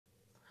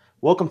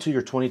Welcome to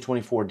your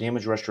 2024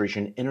 Damage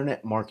Restoration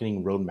Internet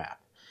Marketing Roadmap.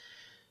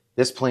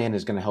 This plan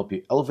is going to help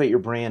you elevate your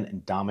brand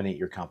and dominate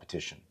your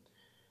competition.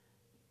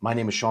 My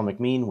name is Sean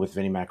McMeen with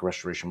Vinnie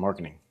Restoration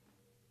Marketing.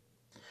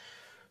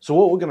 So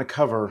what we're going to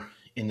cover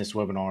in this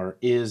webinar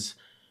is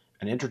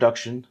an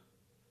introduction,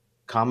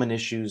 common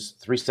issues,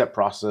 three-step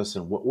process,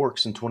 and what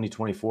works in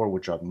 2024,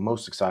 which I'm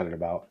most excited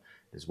about,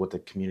 is what to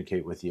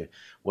communicate with you,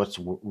 what's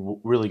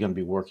really going to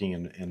be working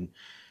and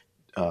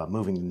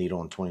moving the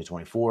needle in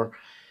 2024.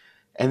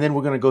 And then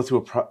we're going to go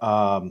through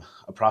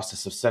a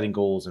process of setting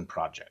goals and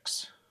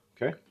projects.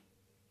 Okay.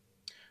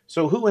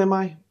 So who am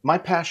I? My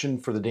passion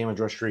for the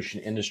damage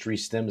restoration industry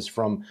stems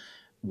from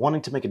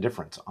wanting to make a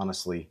difference,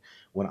 honestly.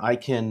 When I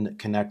can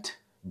connect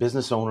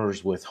business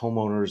owners with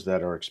homeowners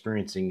that are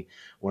experiencing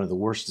one of the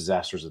worst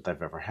disasters that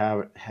they've ever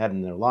had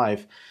in their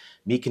life,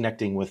 me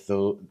connecting with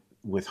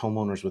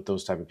homeowners with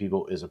those type of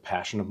people is a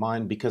passion of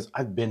mine because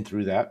I've been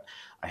through that.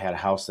 I had a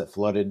house that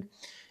flooded,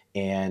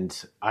 and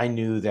I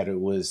knew that it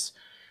was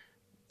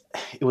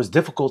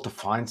difficult to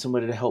find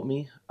somebody to help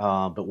me,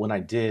 but when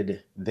I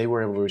did, they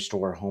were able to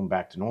restore our home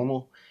back to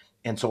normal.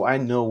 And so I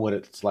know what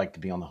it's like to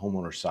be on the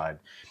homeowner side.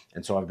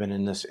 And so I've been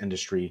in this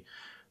industry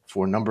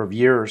for a number of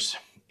years,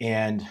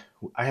 and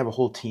I have a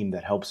whole team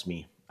that helps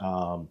me.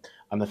 I'm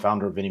the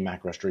founder of Vinnie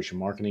Restoration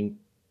Marketing.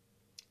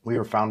 We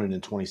were founded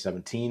in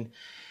 2017,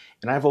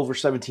 and I have over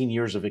 17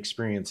 years of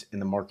experience in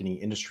the marketing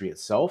industry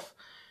itself.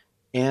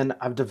 And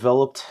I've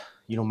developed,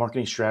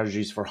 marketing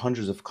strategies for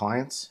hundreds of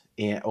clients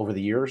over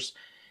the years.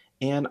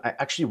 And I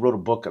actually wrote a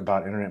book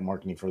about internet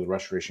marketing for the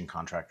restoration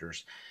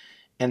contractors.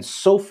 And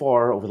so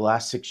far, over the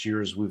last 6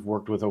 years, we've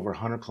worked with over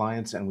 100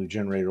 clients, and we've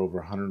generated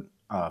over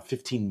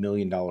 $15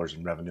 million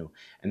in revenue.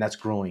 And that's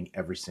growing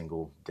every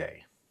single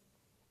day.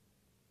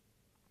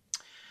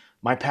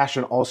 My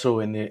passion also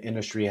in the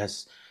industry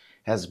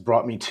has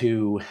brought me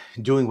to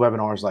doing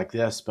webinars like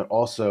this, but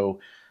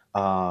also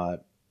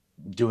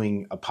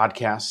doing a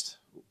podcast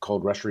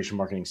called Restoration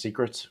Marketing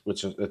Secrets,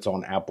 which it's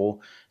on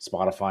Apple,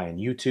 Spotify, and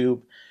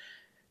YouTube.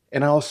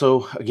 And I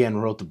also, again,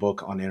 wrote the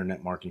book on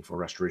internet marketing for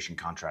restoration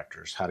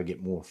contractors, how to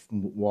get more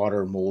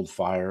water, mold,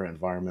 fire,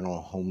 environmental,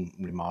 home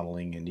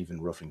remodeling, and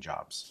even roofing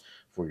jobs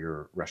for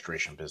your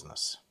restoration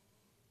business.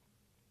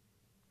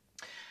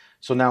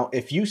 So now,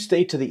 if you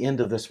stay to the end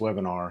of this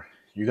webinar,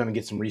 you're going to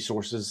get some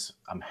resources.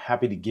 I'm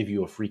happy to give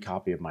you a free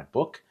copy of my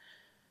book.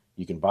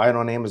 You can buy it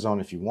on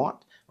Amazon if you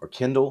want, or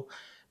Kindle,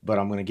 but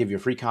I'm going to give you a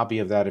free copy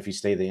of that if you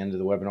stay to the end of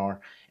the webinar.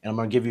 And I'm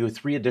going to give you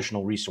 3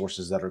 additional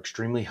resources that are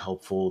extremely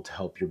helpful to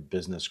help your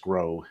business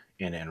grow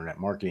in internet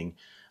marketing,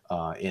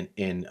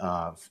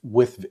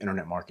 with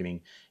internet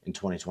marketing in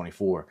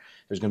 2024.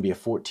 There's going to be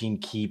 14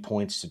 key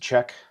points to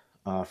check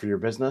for your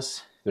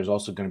business. There's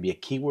also going to be a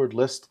keyword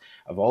list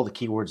of all the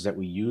keywords that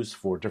we use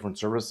for different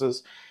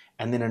services,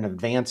 and then an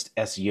advanced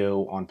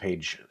SEO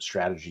on-page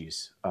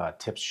strategies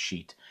tips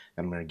sheet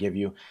that I'm going to give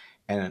you.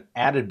 And an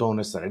added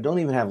bonus that I don't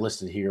even have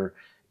listed here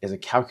is a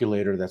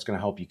calculator that's going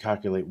to help you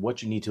calculate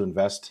what you need to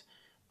invest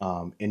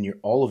in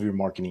all of your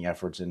marketing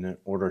efforts in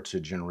order to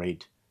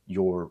generate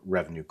your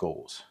revenue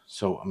goals.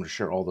 So I'm going to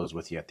share all those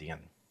with you at the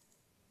end.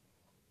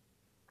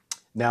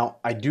 Now,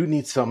 I do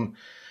need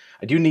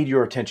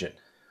your attention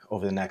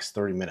over the next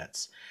 30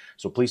 minutes.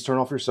 So please turn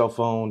off your cell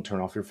phone,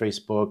 turn off your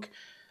Facebook,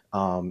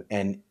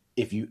 and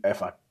if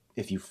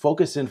you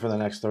focus in for the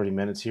next 30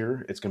 minutes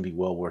here, it's going to be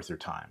well worth your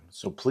time.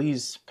 So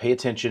please pay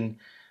attention.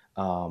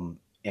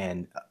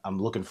 And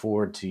I'm looking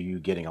forward to you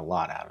getting a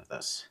lot out of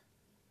this.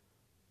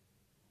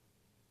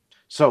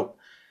 So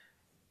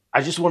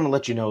I just want to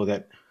let you know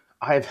that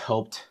I have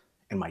helped,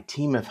 and my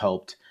team have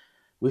helped.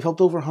 We've helped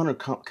over 100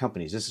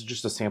 companies. This is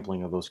just a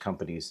sampling of those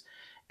companies.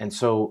 And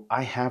so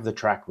I have the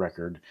track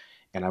record,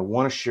 and I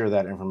want to share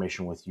that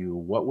information with you,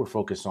 what we're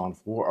focused on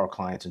for our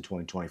clients in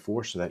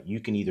 2024, so that you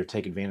can either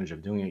take advantage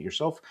of doing it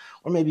yourself,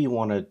 or maybe you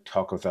want to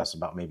talk with us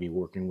about maybe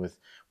working with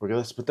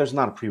us, but there's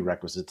not a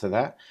prerequisite to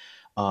that.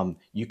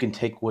 You can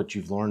take what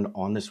you've learned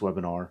on this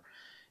webinar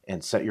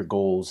and set your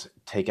goals,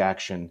 take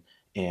action,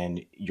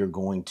 and you're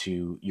going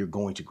to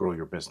grow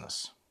your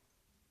business.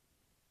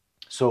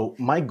 So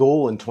my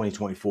goal in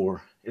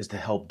 2024 is to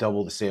help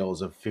double the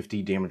sales of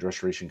 50 damage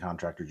restoration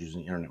contractors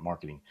using internet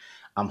marketing.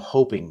 I'm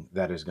hoping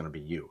that is going to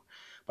be you.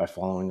 By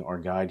following our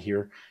guide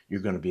here,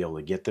 you're going to be able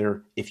to get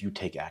there if you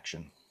take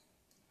action.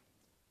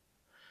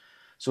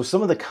 So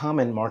some of the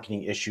common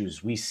marketing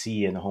issues we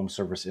see in the home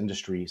service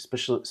industry,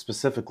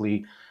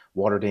 specifically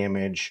water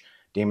damage,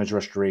 damage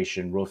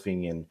restoration,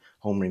 roofing, and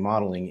home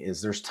remodeling,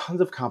 is there's tons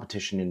of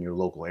competition in your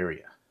local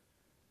area.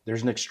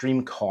 There's an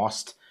extreme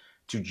cost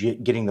to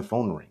getting the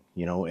phone to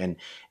ring,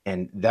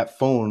 and that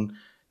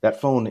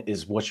phone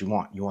is what you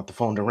want. You want the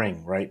phone to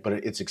ring, right? But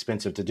it's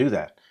expensive to do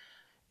that.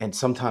 And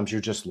sometimes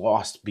you're just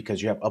lost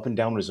because you have up and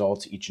down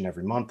results each and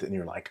every month, and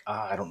you're like,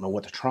 I don't know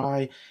what to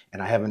try,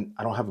 and I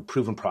don't have a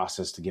proven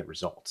process to get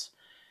results.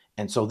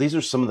 And so these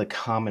are some of the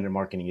common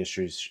marketing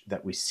issues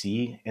that we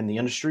see in the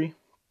industry.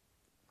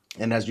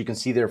 And as you can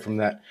see there from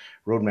that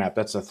roadmap,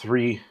 that's a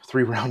three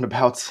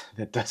roundabouts.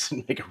 That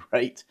doesn't make it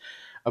right.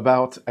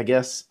 about, I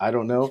guess. I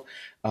don't know.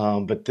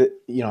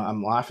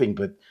 I'm laughing,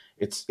 but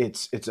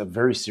it's a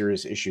very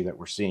serious issue that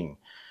we're seeing.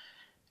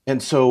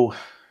 And so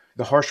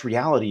the harsh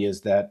reality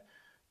is that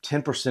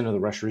 10% of the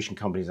restoration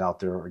companies out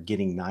there are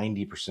getting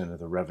 90% of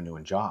the revenue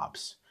and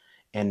jobs.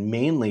 And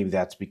mainly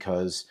that's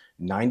because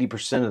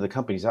 90% of the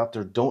companies out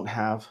there don't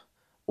have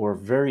or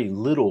very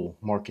little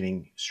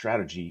marketing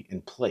strategy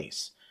in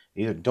place.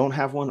 They either don't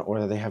have one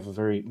or they have a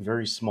very,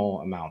 very small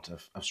amount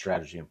of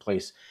strategy in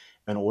place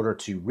in order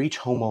to reach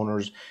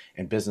homeowners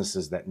and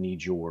businesses that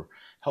need your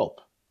help.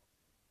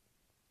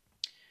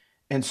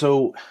 And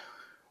so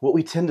what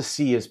we tend to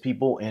see is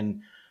people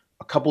in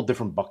a couple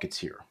different buckets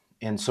here.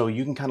 And so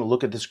you can kind of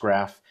look at this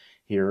graph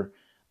here.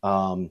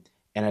 And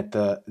at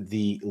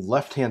the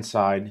left-hand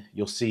side,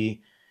 you'll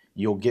see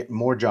you'll get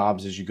more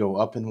jobs as you go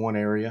up in one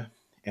area.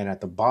 And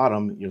at the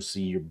bottom, you'll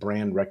see your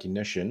brand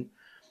recognition.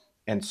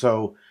 And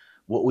so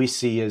what we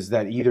see is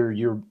that either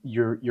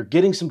you're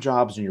getting some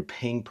jobs and you're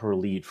paying per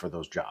lead for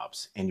those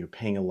jobs and you're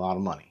paying a lot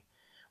of money.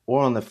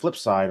 Or on the flip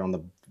side, on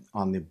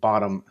the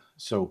bottom,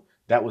 so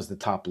that was the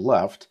top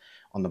left.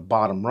 On the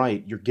bottom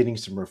right, you're getting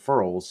some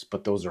referrals,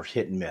 but those are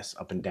hit and miss,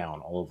 up and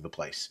down, all over the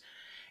place.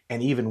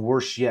 And even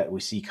worse yet, we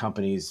see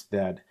companies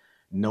that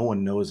no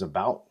one knows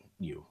about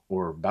you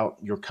or about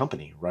your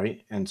company,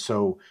 right? And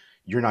so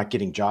you're not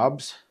getting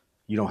jobs,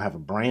 you don't have a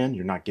brand,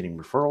 you're not getting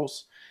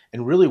referrals.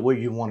 And really where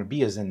you want to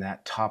be is in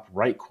that top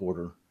right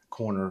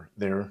corner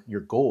there.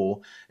 Your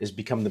goal is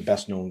become the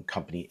best known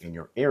company in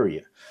your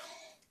area.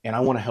 And I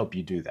want to help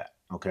you do that,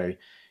 okay?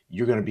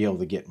 You're going to be able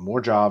to get more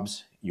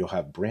jobs, you'll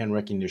have brand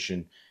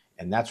recognition,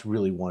 and that's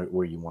really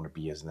where you want to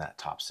be, is in that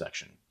top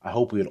section. I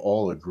hope we would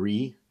all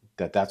agree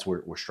that that's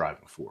what we're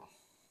striving for.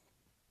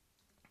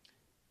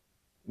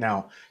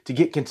 Now, to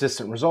get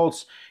consistent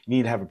results, you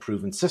need to have a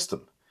proven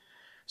system.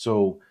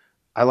 So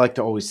I like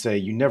to always say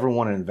you never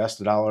want to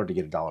invest $1 to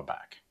get $1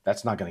 back.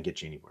 That's not going to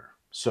get you anywhere.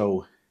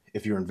 So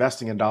if you're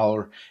investing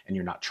 $1 and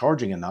you're not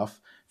charging enough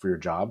for your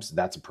jobs,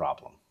 that's a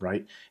problem,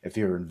 right? If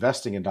you're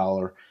investing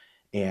 $1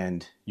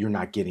 and you're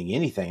not getting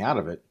anything out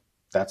of it,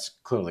 that's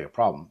clearly a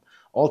problem.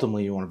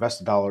 Ultimately, you want to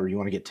invest $1, you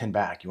want to get 10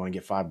 back, you want to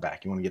get 5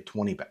 back, you want to get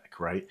 20 back,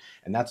 right?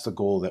 And that's the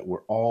goal, that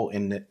we're all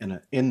in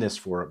this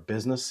for a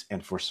business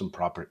and for some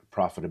proper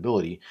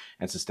profitability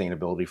and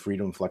sustainability,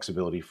 freedom,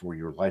 flexibility for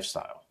your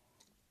lifestyle.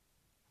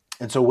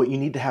 And so what you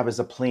need to have is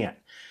a plan.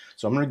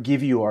 So I'm going to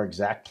give you our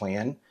exact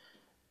plan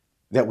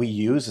that we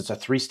use. It's a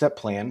 3-step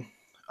plan.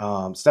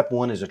 Step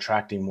 1 is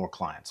attracting more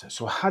clients.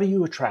 So how do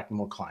you attract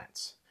more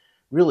clients?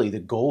 Really, the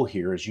goal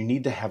here is you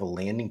need to have a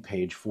landing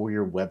page for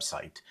your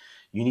website.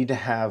 You need to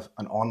have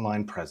an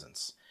online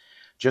presence.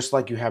 Just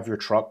like you have your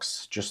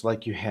trucks, just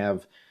like you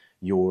have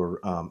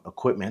your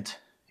equipment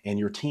and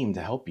your team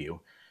to help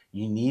you,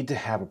 you need to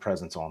have a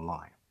presence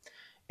online.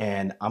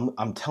 And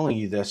I'm telling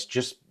you this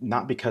just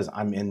not because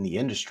I'm in the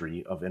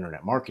industry of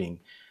internet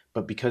marketing,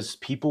 but because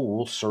people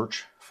will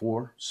search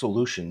for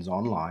solutions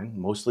online.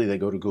 Mostly they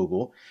go to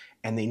Google,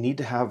 and they need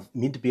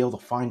to be able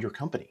to find your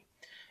company.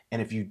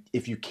 And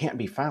if you can't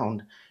be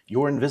found,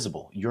 you're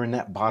invisible. You're in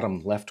that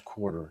bottom left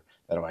quarter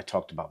that I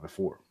talked about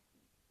before.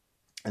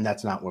 And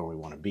that's not where we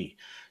want to be.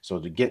 So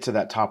to get to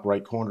that top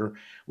right corner,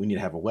 we need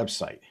to have a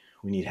website.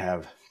 We need to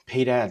have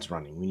paid ads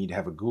running. We need to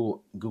have a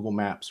Google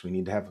Maps. We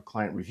need to have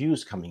client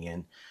reviews coming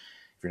in.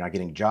 If you're not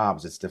getting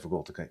jobs, it's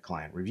difficult to get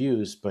client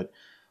reviews. But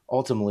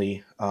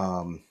ultimately,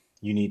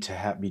 you need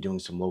to be doing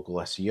some local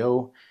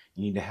SEO.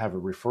 You need to have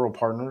referral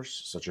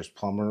partners, such as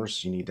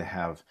plumbers. You need to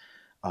have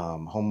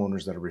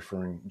homeowners that are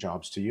referring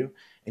jobs to you.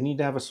 And you need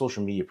to have a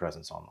social media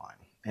presence online.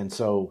 And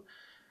so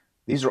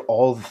these are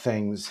all the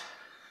things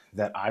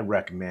that I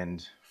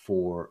recommend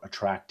for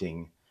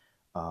attracting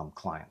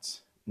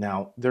clients.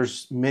 Now,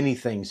 there's many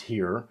things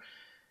here.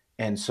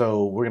 And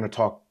so we're going to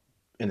talk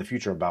in the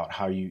future about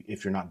how you,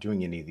 if you're not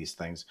doing any of these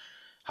things,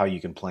 how you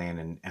can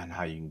plan and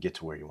how you can get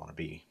to where you want to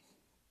be.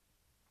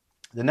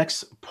 The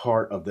next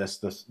part of this,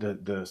 the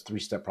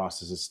 3-step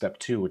process, is step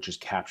 2, which is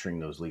capturing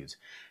those leads.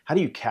 How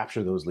do you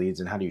capture those leads,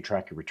 and how do you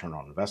track your return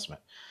on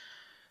investment?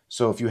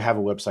 So if you have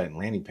a website and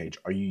landing page,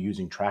 are you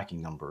using tracking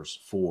numbers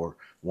for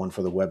one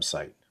for the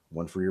website,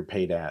 one for your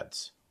paid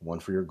ads, one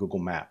for your Google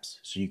Maps,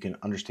 so you can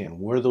understand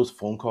where those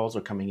phone calls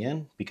are coming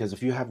in? Because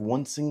if you have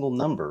one single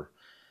number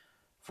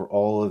for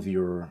all of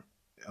your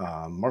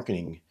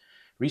marketing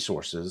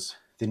resources,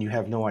 then you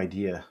have no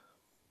idea.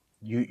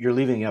 You're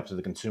leaving it up to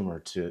the consumer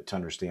to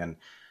understand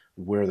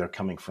where they're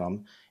coming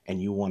from,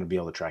 and you want to be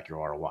able to track your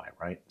ROI,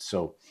 right?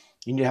 So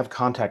you need to have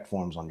contact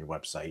forms on your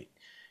website.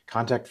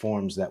 Contact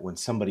forms that when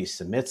somebody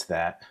submits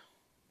that,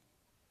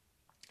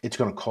 it's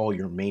going to call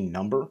your main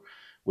number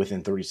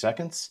within 30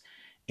 seconds,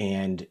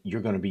 and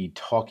you're going to be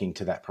talking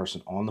to that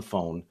person on the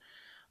phone,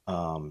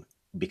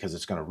 because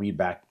it's going to read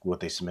back what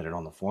they submitted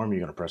on the form.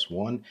 You're going to press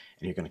 1, and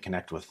you're going to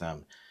connect with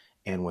them.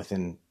 And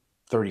within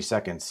 30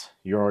 seconds,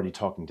 you're already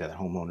talking to that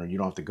homeowner. You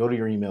don't have to go to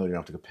your email. You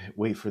don't have to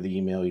wait for the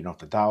email. You don't have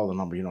to dial the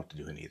number. You don't have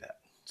to do any of that.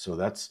 So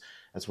that's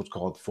what's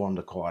called form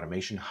to call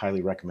automation.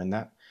 Highly recommend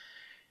that.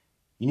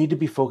 You need to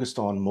be focused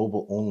on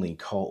mobile only,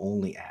 call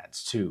only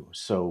ads too.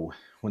 So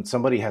when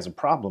somebody has a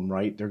problem,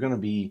 right, they're going to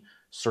be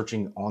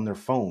searching on their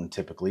phone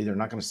typically. They're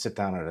not going to sit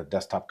down at a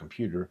desktop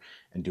computer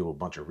and do a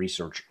bunch of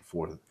research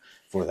for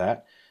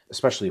that,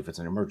 especially if it's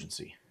an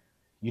emergency.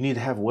 You need to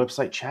have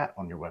website chat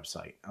on your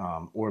website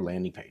or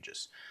landing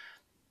pages.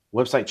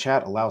 Website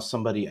chat allows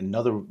somebody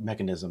another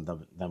mechanism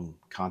of them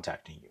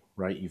contacting you,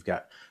 right? You've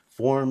got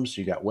forums,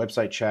 you got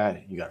website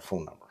chat, you got a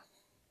phone number.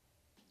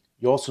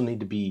 You also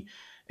need to be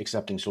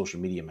accepting social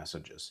media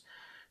messages.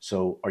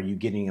 So are you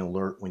getting an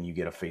alert when you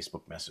get a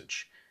Facebook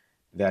message?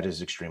 That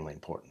is extremely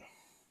important.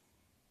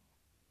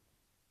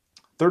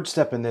 Third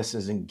step in this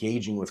is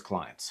engaging with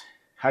clients.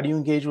 How do you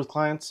engage with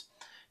clients?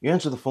 You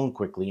answer the phone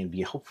quickly and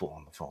be helpful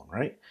on the phone,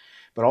 right?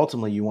 But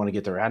ultimately, you want to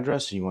get their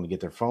address, you want to get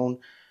their phone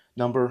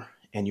number,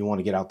 and you want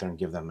to get out there and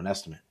give them an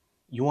estimate.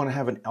 You want to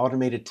have an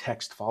automated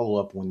text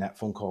follow-up when that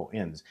phone call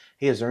ends.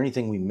 Hey, is there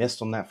anything we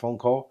missed on that phone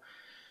call?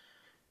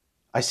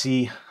 I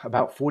see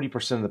about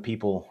 40% of the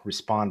people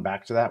respond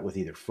back to that with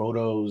either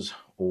photos,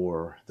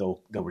 or they'll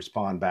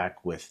respond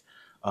back with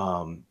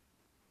no,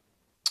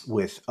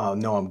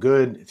 I'm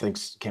good.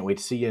 Thanks. Can't wait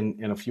to see you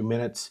in a few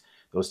minutes.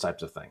 Those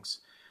types of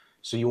things.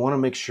 So you want to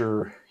make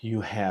sure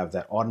you have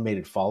that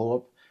automated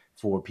follow-up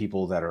for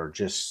people that are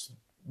just,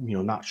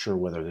 not sure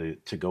whether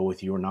to go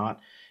with you or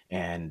not.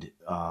 And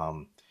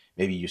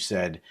maybe you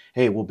said,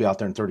 hey, we'll be out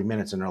there in 30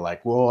 minutes. And they're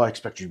like, well, I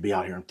expect you to be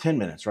out here in 10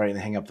 minutes, right? And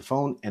they hang up the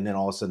phone. And then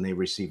all of a sudden they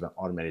receive an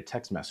automated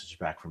text message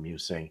back from you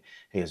saying,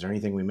 hey, is there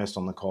anything we missed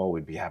on the call?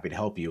 We'd be happy to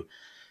help you.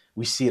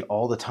 We see it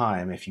all the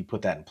time. If you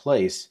put that in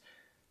place,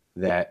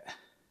 that,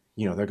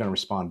 they're going to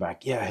respond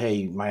back, yeah,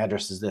 hey, my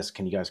address is this.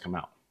 Can you guys come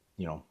out?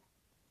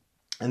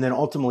 And then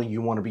ultimately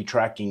you want to be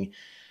tracking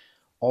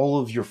all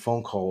of your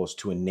phone calls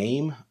to a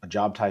name, a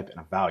job type, and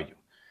a value,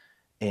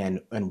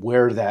 and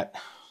where that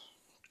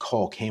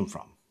call came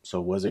from. So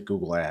was it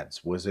Google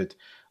Ads? Was it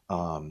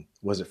from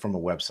a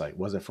website?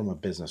 Was it from a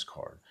business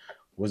card?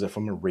 Was it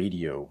from a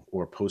radio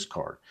or a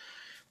postcard?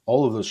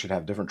 All of those should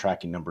have different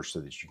tracking numbers so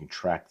that you can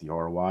track the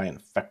ROI and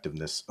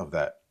effectiveness of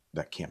that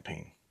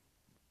campaign.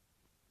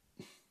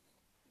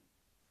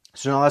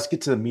 So now let's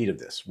get to the meat of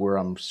this, where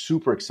I'm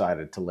super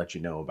excited to let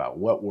you know about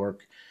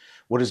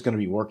what is going to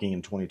be working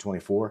in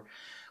 2024.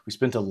 We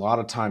spent a lot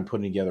of time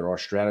putting together our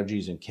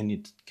strategies and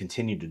can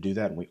continue to do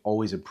that. And we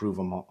always improve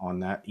on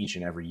that each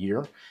and every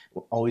year.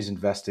 We're always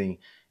investing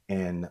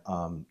in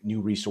new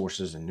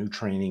resources and new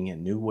training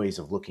and new ways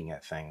of looking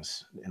at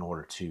things in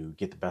order to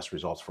get the best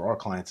results for our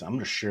clients. I'm going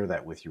to share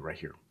that with you right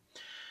here.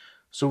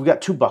 So we've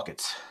got two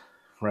buckets,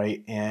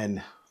 right?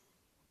 And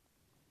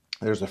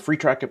there's a free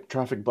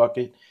traffic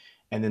bucket,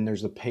 and then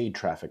there's the paid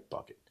traffic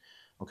bucket.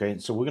 Okay,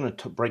 so we're going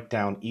to break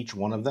down each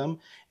one of them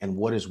and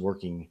what is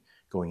working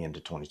going into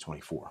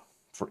 2024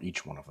 for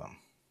each one of them.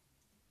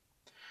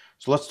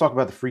 So let's talk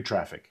about the free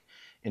traffic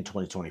in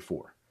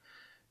 2024.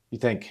 You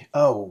think,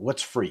 oh,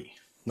 what's free?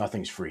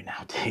 Nothing's free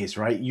nowadays,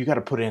 right? You got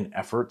to put in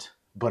effort,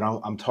 but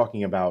I'm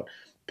talking about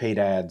paid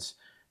ads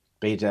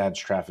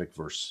traffic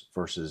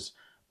versus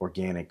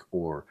organic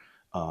or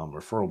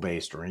referral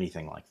based or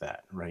anything like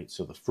that, right?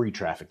 So the free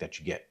traffic that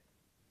you get.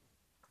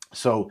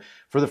 So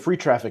for the free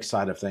traffic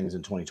side of things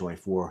in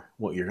 2024,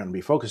 what you're going to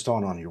be focused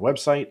on your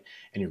website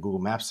and your Google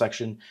Maps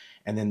section,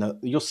 and then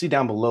you'll see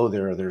down below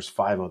there's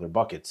 5 other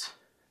buckets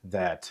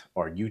that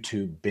are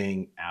YouTube,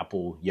 Bing,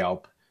 Apple,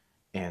 Yelp,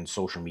 and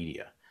social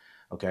media.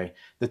 Okay,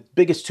 the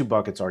biggest 2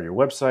 buckets are your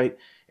website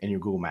and your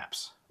Google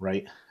Maps,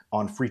 right?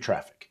 On free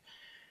traffic,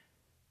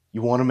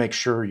 you want to make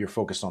sure you're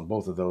focused on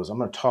both of those. I'm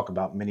going to talk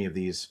about many of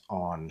these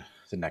on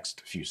the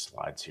next few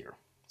slides here.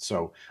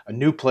 So a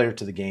new player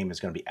to the game is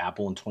going to be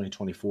Apple in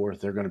 2024.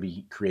 They're going to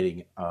be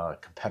creating a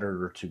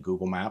competitor to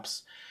Google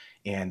Maps,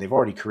 and they've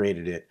already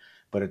created it,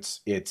 but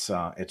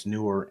it's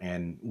newer,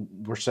 and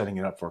we're setting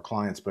it up for our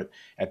clients. But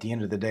at the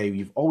end of the day,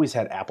 you've always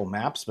had Apple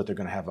Maps, but they're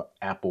going to have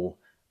Apple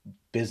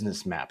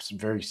Business Maps,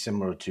 very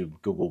similar to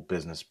Google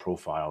Business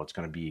Profile. It's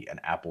going to be an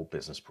Apple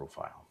Business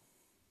Profile.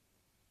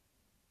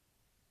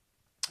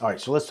 All right,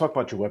 so let's talk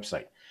about your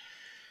website.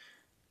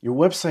 Your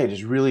website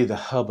is really the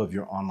hub of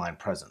your online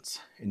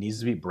presence. It needs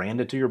to be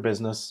branded to your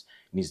business.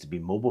 It needs to be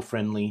mobile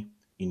friendly.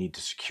 You need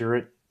to secure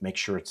it, make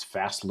sure it's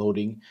fast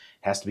loading.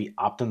 It has to be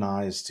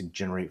optimized to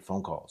generate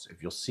phone calls.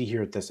 If you'll see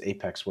here at this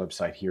Apex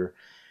website here,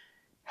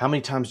 how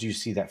many times do you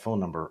see that phone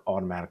number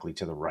automatically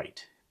to the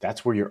right?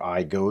 That's where your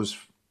eye goes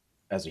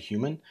as a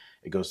human.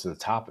 It goes to the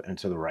top and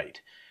to the right.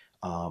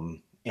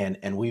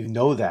 And we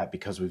know that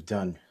because we've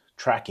done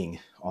tracking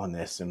on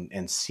this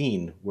and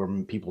seen where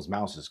people's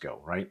mouses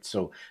go, right?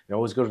 So they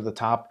always go to the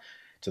top,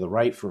 to the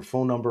right for a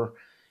phone number,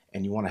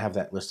 and you want to have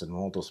that listed in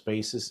multiple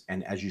spaces.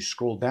 And as you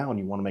scroll down,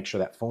 you want to make sure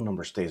that phone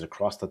number stays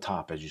across the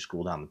top as you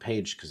scroll down the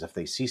page, because if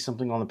they see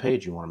something on the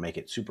page, you want to make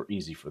it super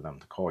easy for them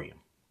to call you.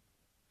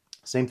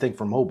 Same thing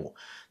for mobile.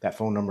 That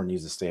phone number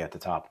needs to stay at the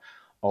top,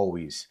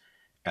 always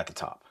at the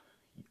top.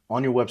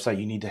 On your website,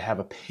 you need to have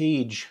a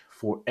page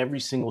for every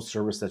single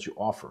service that you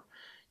offer.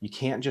 You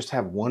can't just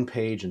have one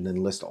page and then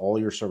list all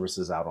your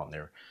services out on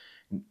there.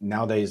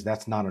 Nowadays,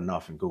 that's not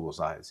enough in Google's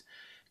eyes.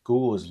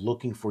 Google is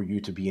looking for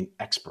you to be an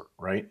expert,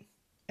 right?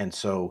 And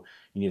so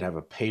you need to have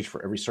a page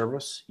for every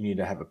service. You need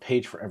to have a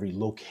page for every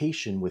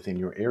location within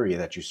your area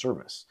that you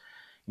service.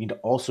 You need to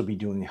also be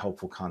doing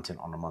helpful content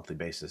on a monthly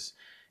basis.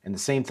 And the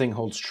same thing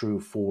holds true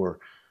for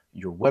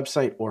your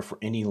website or for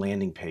any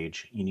landing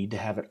page. You need to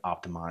have it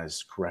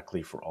optimized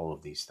correctly for all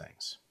of these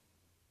things.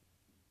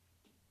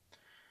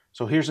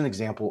 So here's an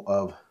example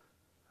of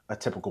a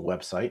typical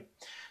website,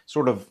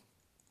 sort of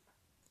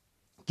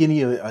giving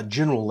you a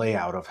general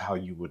layout of how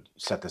you would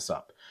set this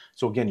up.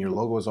 So again, your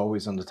logo is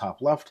always on the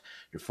top left,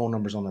 your phone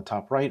number is on the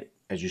top right.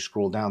 As you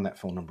scroll down, that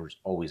phone number is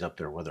always up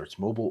there, whether it's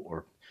mobile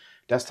or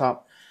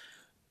desktop.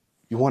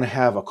 You want to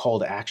have a call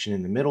to action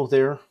in the middle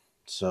there.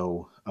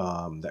 So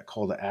that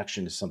call to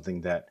action is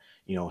something that,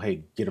 you know,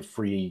 hey, get a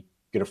free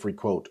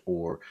quote,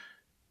 or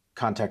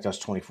contact us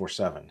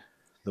 24/7.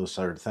 Those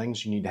sort of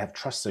things. You need to have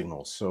trust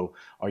signals. So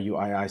are you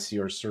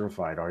IICR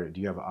certified?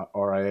 Do you have a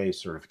RIA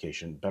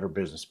certification, Better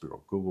Business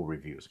Bureau, Google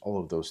reviews, all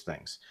of those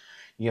things.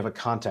 You have a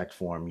contact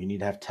form. You need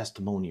to have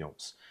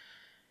testimonials.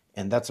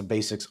 And that's the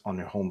basics on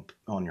your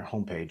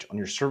homepage. On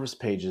your service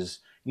pages,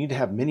 you need to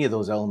have many of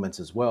those elements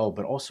as well,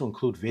 but also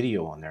include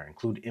video on there,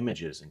 include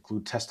images,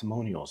 include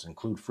testimonials,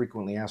 include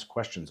frequently asked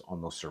questions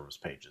on those service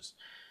pages.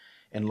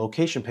 And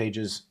location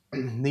pages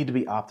need to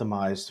be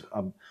optimized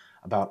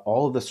about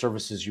all of the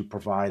services you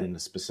provide in a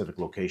specific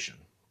location.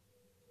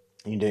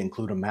 You need to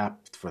include a map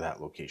for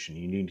that location.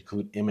 You need to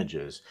include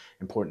images,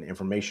 important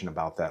information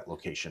about that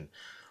location,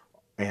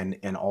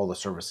 and all the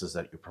services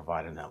that you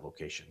provide in that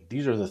location.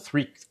 These are the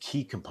three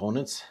key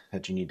components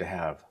that you need to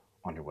have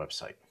on your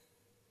website.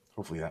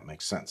 Hopefully that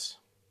makes sense.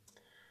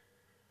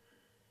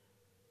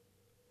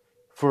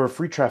 For a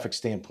free traffic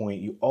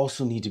standpoint, you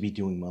also need to be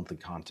doing monthly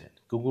content.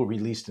 Google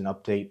released an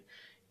update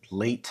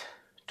late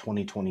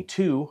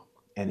 2022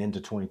 and into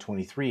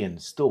 2023, and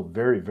it's still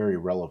very, very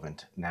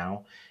relevant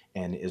now,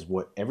 and is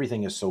what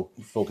everything is so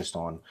focused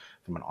on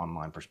from an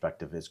online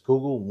perspective. Is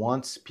Google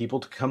wants people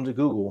to come to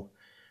Google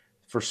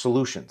for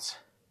solutions.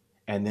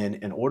 And then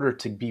in order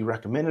to be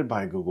recommended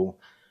by Google,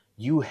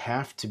 you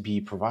have to be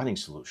providing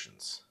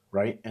solutions,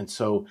 right? And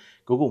so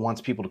Google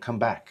wants people to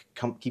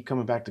keep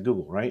coming back to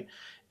Google, right?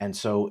 And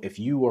so if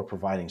you are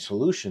providing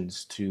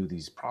solutions to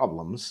these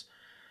problems,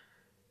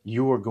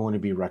 you are going to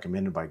be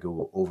recommended by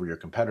Google over your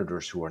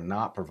competitors who are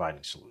not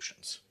providing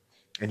solutions.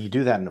 And you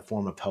do that in the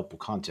form of helpful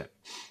content.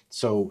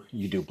 So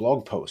you do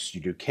blog posts,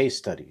 you do case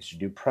studies, you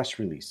do press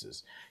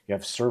releases, you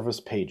have service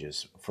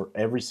pages for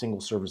every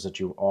single service that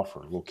you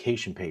offer,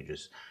 location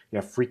pages, you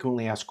have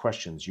frequently asked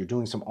questions, you're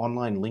doing some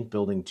online link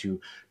building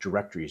to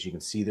directories. You can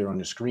see there on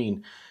the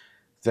screen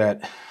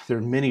that there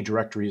are many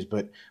directories,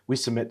 but we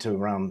submit to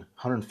around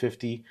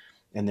 150.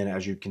 And then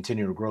as you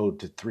continue to grow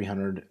to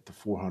 300 to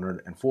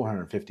 400 and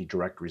 450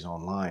 directories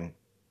online,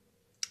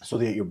 so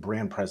that your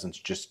brand presence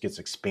just gets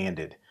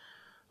expanded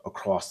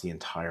across the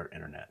entire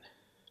internet.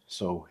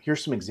 So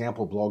here's some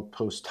example blog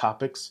post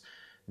topics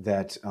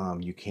that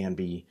you can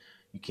be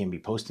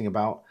posting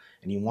about,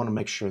 and you want to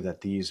make sure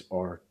that these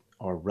are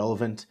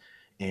relevant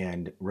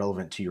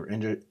to your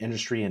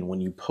industry. And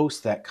when you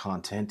post that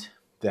content,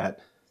 that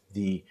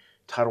the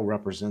title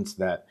represents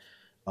that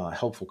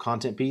helpful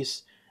content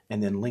piece,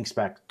 and then links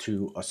back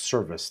to a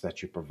service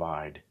that you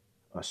provide,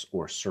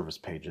 or a service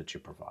page that you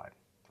provide,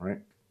 right?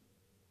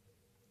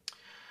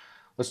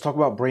 Let's talk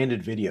about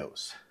branded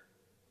videos.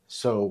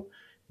 So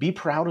be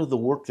proud of the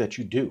work that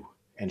you do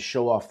and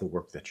show off the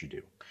work that you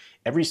do.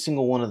 Every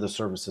single one of the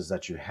services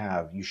that you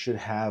should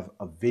have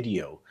a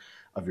video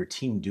of your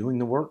team doing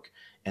the work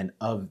and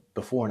of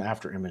before and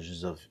after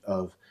images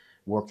of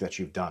work that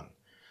you've done.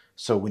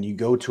 So when you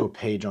go to a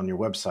page on your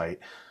website,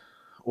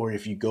 or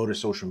if you go to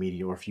social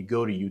media, or if you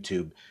go to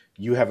YouTube,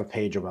 you have a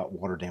page about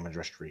water damage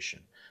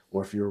restoration.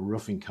 Or if you're a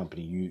roofing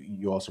company,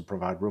 you also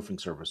provide roofing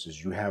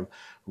services. You have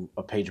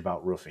a page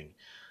about roofing.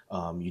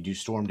 You do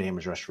storm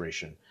damage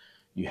restoration.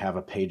 You have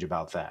a page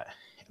about that.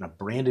 And a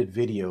branded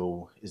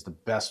video is the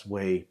best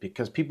way,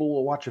 because people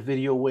will watch a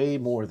video way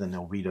more than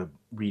they'll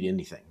read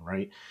anything,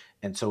 right?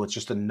 And so it's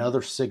just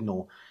another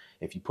signal.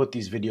 If you put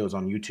these videos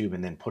on YouTube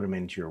and then put them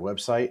into your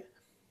website,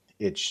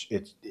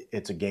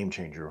 it's a game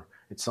changer.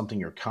 It's something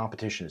your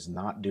competition is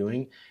not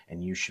doing,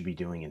 and you should be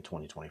doing in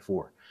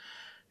 2024.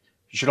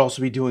 You should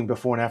also be doing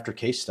before and after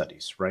case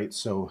studies, right?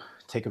 So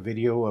take a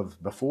video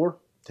of before,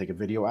 take a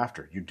video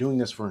after. You're doing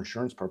this for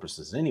insurance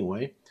purposes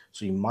anyway,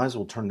 so you might as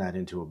well turn that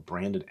into a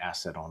branded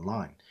asset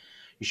online.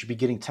 You should be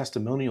getting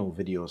testimonial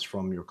videos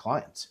from your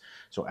clients.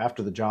 So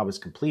after the job is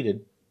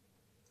completed,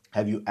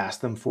 have you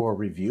asked them for a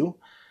review?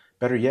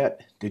 Better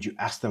yet, did you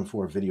ask them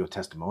for a video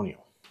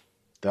testimonial?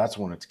 That's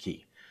when it's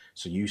key.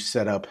 So you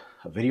set up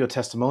a video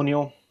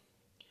testimonial,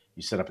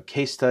 you set up a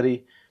case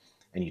study,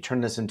 and you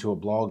turn this into a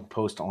blog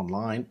post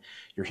online.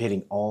 You're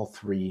hitting all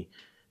three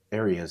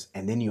areas,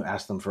 and then you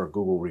ask them for a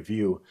Google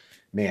review.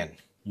 Man,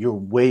 you're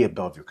way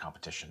above your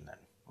competition then,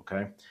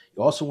 okay?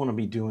 You also want to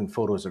be doing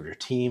photos of your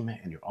team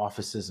and your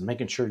offices and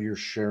making sure you're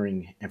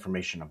sharing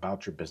information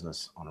about your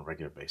business on a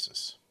regular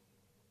basis.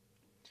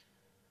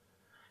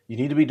 You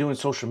need to be doing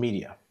social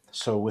media.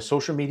 So with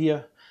social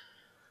media,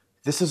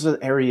 This is an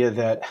area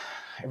that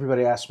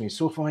everybody asks me,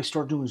 so if I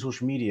start doing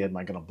social media, am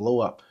I going to blow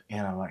up?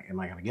 And am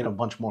I going to get a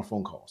bunch more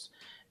phone calls?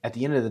 At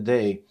the end of the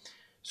day,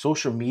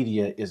 social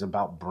media is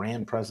about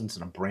brand presence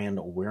and a brand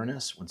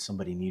awareness when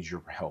somebody needs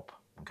your help.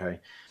 Okay.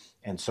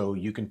 And so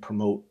you can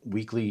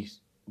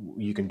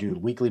you can do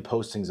weekly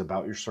postings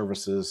about your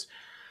services,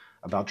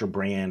 about your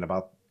brand,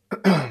 about,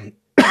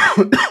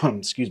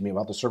 excuse me,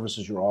 about the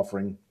services you're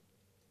offering,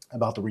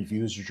 about the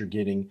reviews that you're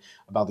getting,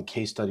 about the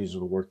case studies of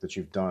the work that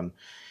you've done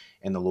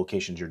and the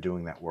locations you're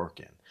doing that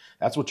work in.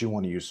 That's what you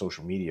want to use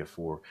social media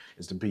for,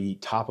 is to be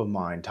top of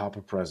mind, top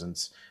of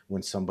presence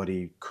when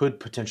somebody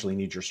could potentially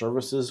need your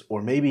services,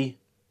 or maybe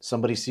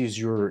somebody sees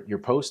your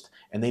post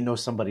and they know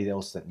somebody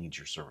else that needs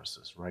your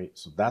services, right?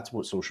 So that's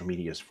what social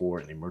media is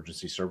for in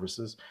emergency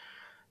services.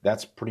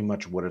 That's pretty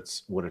much what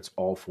it's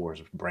all for,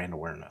 is brand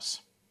awareness.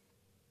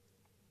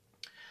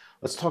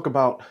 Let's talk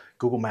about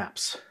Google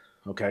Maps,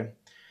 okay?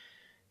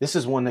 This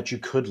is one that you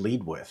could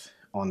lead with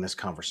on this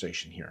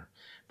conversation here,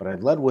 but I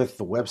led with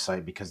the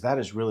website because that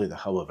is really the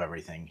hub of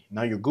everything.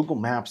 Now, your Google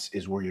Maps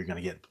is where you're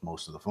going to get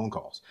most of the phone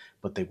calls,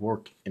 but they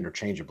work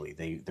interchangeably.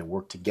 They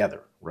work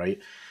together, right?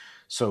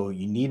 So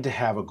you need to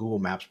have a Google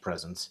Maps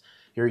presence.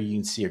 Here you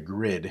can see a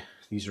grid.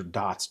 These are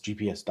dots,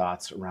 GPS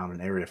dots around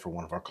an area for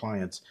one of our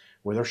clients,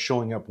 where they're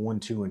showing up 1,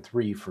 2, and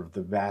 3 for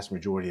the vast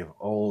majority of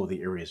all of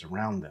the areas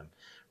around them,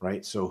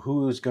 right? So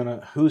who's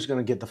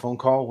gonna get the phone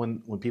call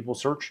when people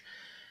search?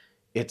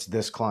 It's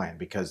this client,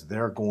 because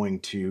they're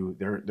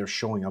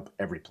showing up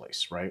every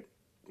place, right?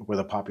 Where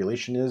the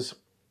population is,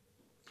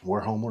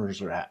 where homeowners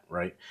are at,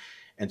 right?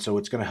 And so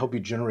it's going to help you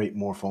generate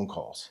more phone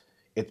calls.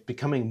 It's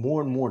becoming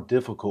more and more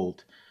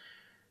difficult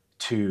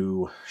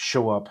to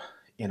show up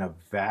in a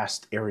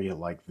vast area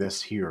like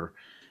this here,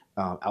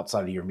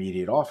 outside of your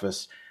immediate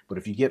office. But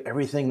if you get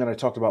everything that I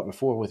talked about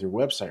before with your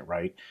website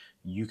right,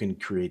 you can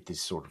create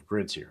these sort of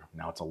grids here.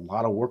 Now, it's a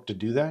lot of work to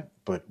do that,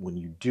 but when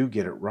you do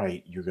get it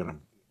right, you're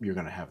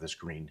gonna have this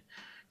green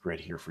grid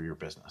here for your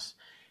business.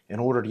 In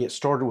order to get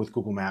started with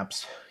Google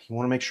Maps, you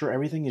want to make sure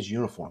everything is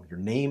uniform. Your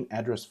name,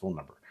 address, phone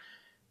number.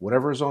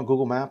 Whatever is on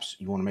Google Maps,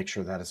 you want to make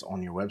sure that is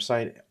on your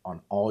website,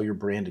 on all your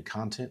branded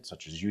content,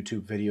 such as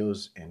YouTube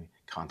videos and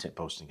content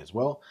posting as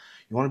well.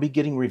 You want to be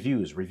getting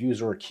reviews.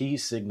 Reviews are a key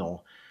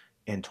signal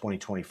in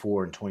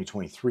 2024 and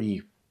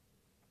 2023,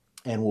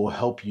 and will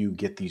help you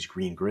get these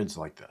green grids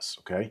like this,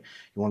 okay?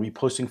 You want to be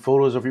posting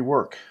photos of your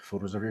work,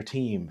 photos of your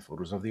team,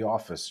 photos of the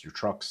office, your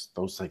trucks,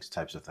 those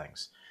types of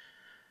things.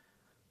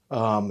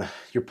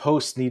 Your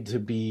posts need to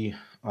be,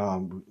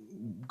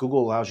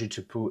 Google allows you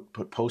to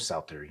put posts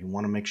out there. You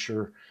want to make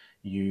sure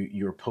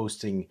you're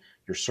posting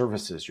your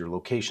services, your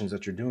locations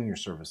that you're doing your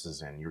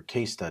services in, your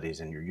case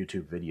studies, and your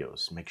YouTube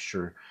videos. Make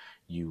sure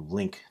you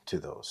link to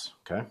those,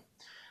 okay?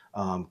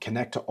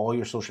 Connect to all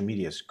your social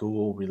medias.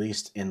 Google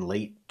released in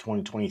late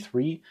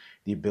 2023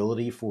 the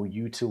ability for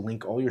you to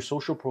link all your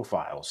social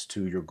profiles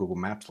to your Google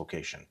Maps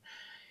location.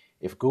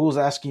 If Google's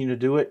asking you to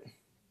do it,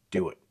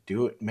 do it.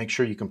 Do it. Make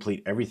sure you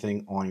complete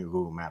everything on your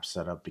Google Maps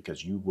setup,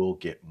 because you will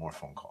get more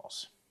phone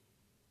calls.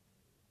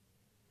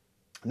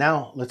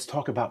 Now, let's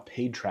talk about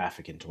paid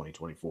traffic in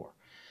 2024.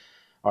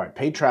 All right,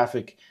 paid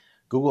traffic,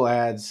 Google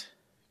Ads,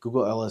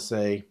 Google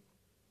LSA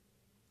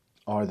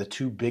are the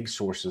two big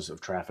sources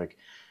of traffic.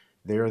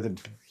 They're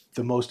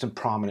the most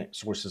prominent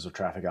sources of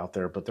traffic out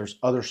there, but there's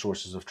other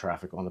sources of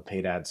traffic on the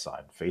paid ad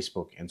side: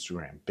 Facebook,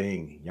 Instagram,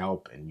 Bing,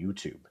 Yelp, and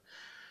YouTube.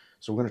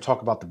 So we're going to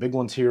talk about the big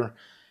ones here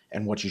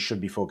and what you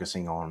should be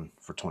focusing on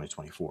for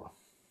 2024.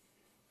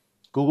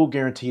 Google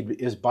Guaranteed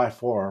is by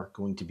far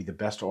going to be the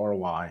best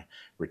ROI,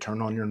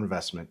 return on your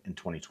investment, in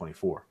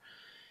 2024.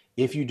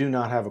 If you do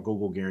not have a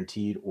Google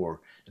Guaranteed,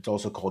 or it's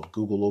also called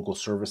Google Local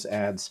Service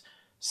Ads,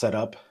 set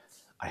up,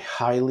 I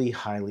highly,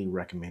 highly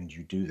recommend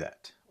you do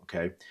that.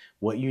 Okay.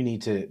 What you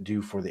need to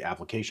do for the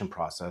application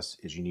process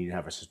is you need to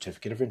have a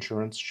certificate of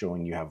insurance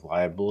showing you have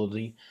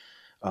liability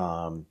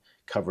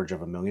coverage of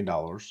 $1 million.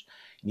 You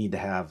need to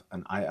have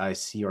an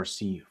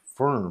IICRC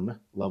firm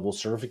level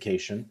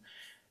certification.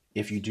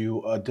 If you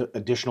do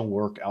additional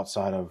work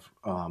outside of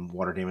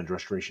water damage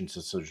restoration,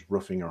 such as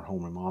roofing or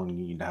home remodeling,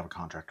 you need to have a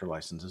contractor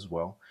license as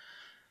well.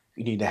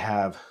 You need to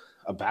have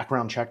a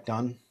background check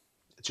done.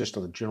 It's just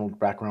a general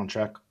background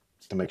check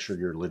to make sure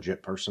you're a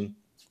legit person.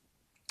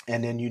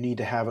 And then you need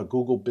to have a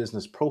Google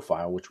business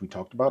profile, which we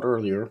talked about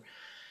earlier,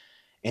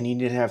 and you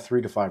need to have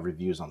 3 to 5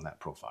 reviews on that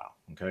profile,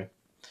 okay?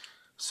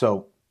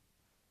 So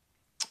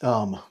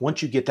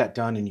once you get that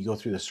done and you go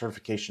through the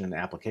certification and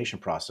application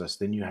process,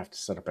 then you have to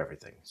set up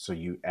everything. So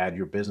you add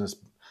your business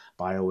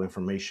bio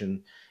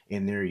information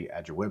in there, you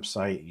add your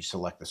website, you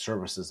select the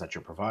services that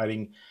you're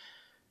providing,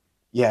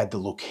 you add the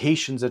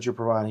locations that you're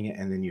providing,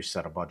 and then you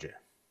set a budget.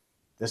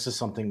 This is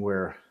something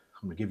where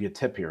I'm going to give you a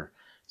tip here.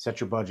 Set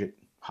your budget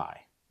high,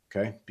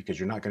 okay? Because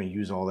you're not going to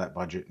use all that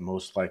budget,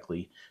 most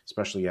likely,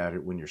 especially at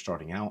it when you're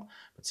starting out,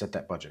 but set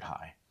that budget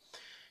high.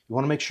 You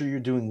want to make sure you're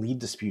doing lead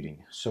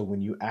disputing. So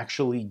when you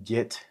actually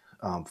get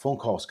phone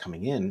calls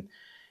coming in,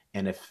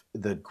 and if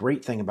the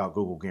great thing about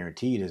Google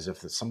Guaranteed is if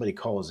somebody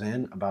calls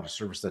in about a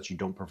service that you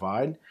don't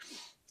provide,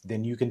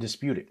 then you can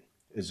dispute it.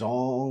 as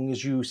long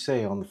as you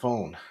say on the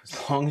phone,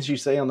 as long as you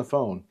say on the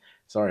phone,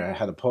 sorry, I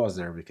had to pause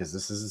there because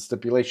this is a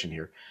stipulation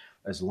here.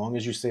 As long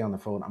as you say on the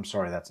phone, I'm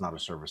sorry, that's not a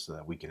service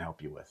that we can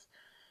help you with.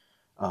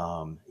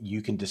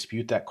 You can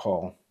dispute that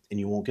call and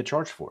you won't get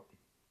charged for it.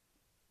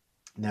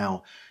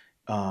 Now,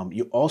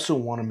 you also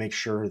want to make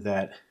sure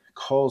that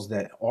calls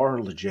that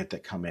are legit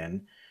that come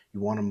in, you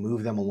want to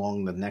move them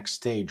along the next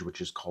stage, which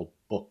is called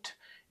booked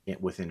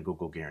within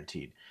Google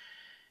Guaranteed.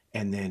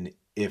 And then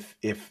if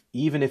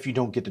even if you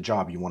don't get the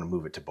job, you want to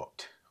move it to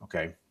booked,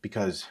 okay?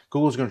 Because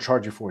Google's going to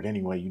charge you for it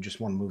anyway. You just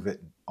want to move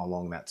it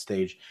along that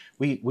stage.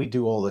 We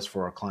do all this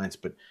for our clients,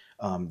 but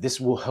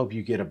this will help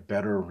you get a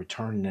better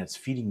return, and it's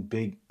feeding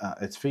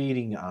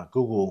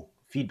Google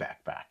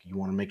feedback back. You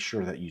want to make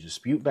sure that you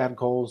dispute bad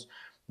calls.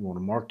 You want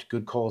to mark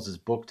good calls as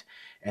booked,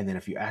 and then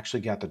if you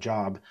actually got the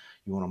job,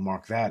 you want to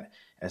mark that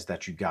as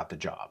that you got the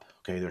job.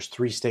 Okay, there's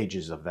 3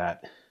 stages of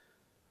that.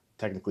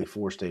 Technically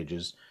 4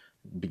 stages: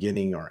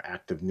 beginning or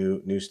active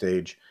new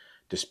stage,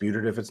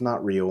 disputed if it's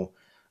not real,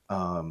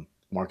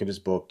 mark it as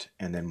booked,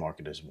 and then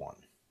mark it as won.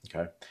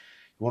 Okay,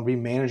 you want to be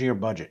managing your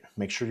budget.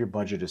 Make sure your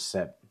budget is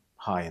set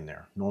high in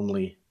there,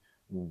 normally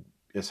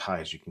as high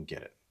as you can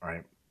get it. All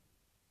right.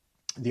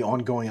 The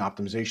ongoing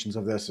optimizations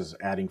of this is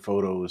adding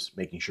photos,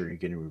 making sure you're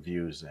getting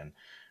reviews, and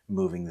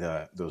moving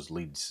those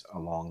leads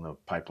along the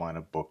pipeline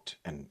of booked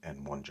and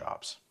won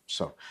jobs.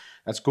 So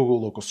that's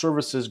Google Local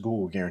Services,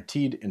 Google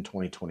Guaranteed in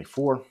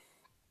 2024.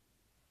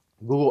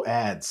 Google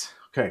Ads.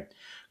 Okay,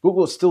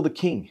 Google is still the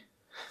king.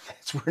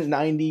 That's where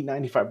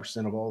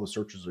 95% of all the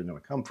searches are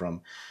going to come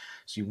from.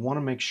 So you want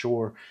to make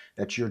sure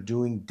that you're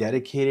doing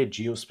dedicated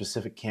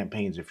geo-specific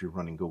campaigns if you're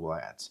running Google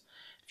Ads.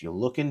 If you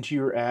look into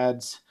your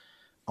ads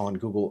on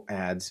Google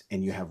Ads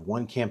and you have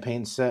one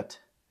campaign set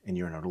and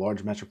you're in a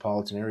large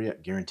metropolitan area,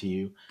 I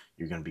guarantee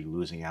you're going to be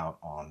losing out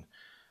on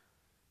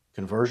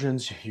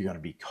conversions. You're going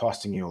to be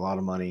costing you a lot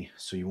of money.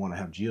 So you want to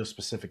have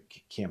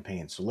geo-specific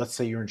campaigns. So let's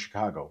say you're in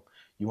Chicago.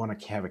 You want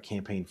to have a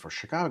campaign for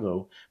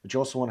Chicago, but you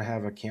also want to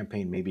have a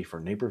campaign maybe for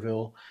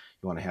Naperville.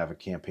 You want to have a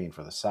campaign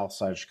for the south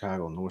side of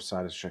Chicago, north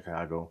side of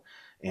Chicago,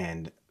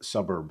 and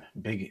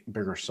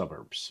bigger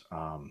suburbs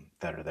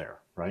that are there,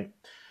 right?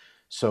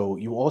 So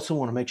you also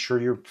want to make sure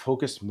you're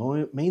focused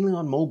mainly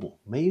on mobile.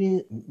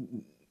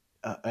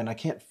 And I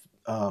can't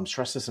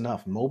stress this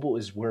enough, mobile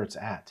is where it's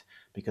at,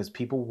 because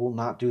people will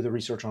not do the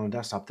research on a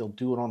desktop. They'll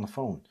do it on the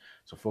phone.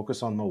 So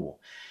focus on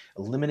mobile.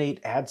 Eliminate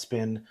ad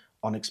spend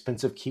on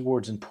expensive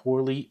keywords and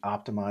poorly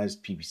optimized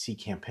PPC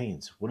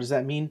campaigns. What does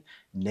that mean?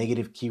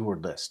 Negative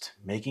keyword list.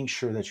 Making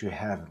sure that you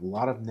have a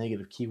lot of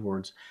negative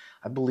keywords.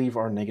 I believe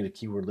our negative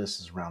keyword list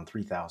is around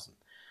 3,000.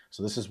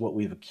 So this is what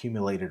we've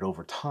accumulated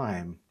over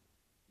time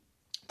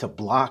to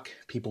block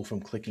people from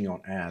clicking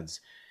on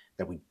ads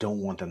that we don't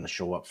want them to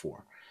show up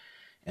for.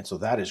 And so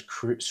that is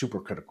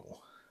super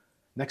critical.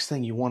 Next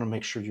thing, you want to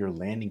make sure your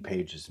landing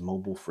page is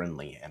mobile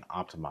friendly and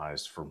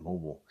optimized for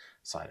mobile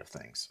side of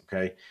things,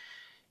 okay?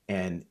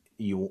 And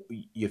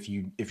if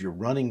you're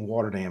running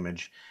water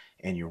damage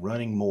and you're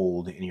running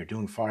mold and you're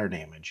doing fire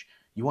damage,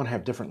 you want to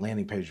have different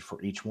landing pages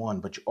for each one,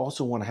 but you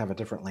also want to have a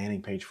different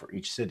landing page for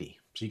each city.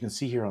 So you can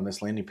see here on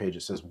this landing page,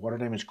 it says water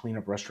damage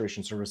cleanup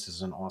restoration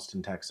services in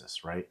Austin,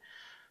 Texas, right?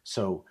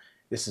 So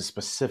this is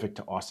specific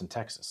to Austin,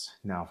 Texas.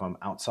 Now, if I'm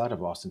outside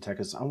of Austin,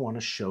 Texas, I want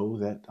to show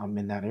that I'm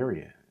in that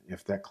area.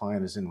 If that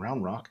client is in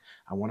Round Rock,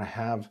 I want to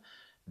have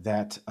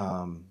that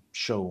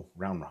show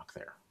Round Rock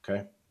there,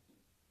 okay?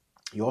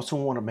 You also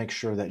want to make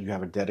sure that you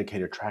have a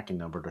dedicated tracking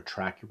number to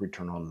track your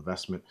return on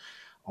investment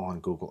on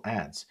Google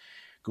Ads.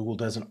 Google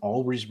doesn't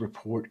always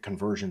report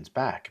conversions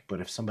back, but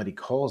if somebody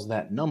calls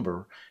that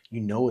number, you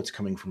know it's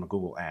coming from a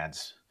Google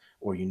Ads,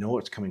 or you know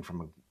it's coming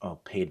from a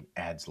paid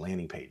ads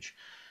landing page.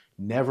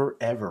 Never,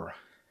 ever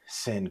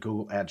send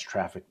Google Ads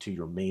traffic to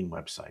your main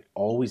website.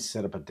 Always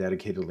set up a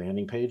dedicated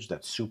landing page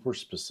that's super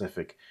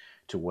specific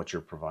to what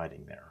you're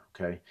providing there,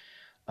 okay?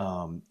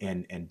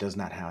 And does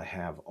not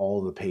have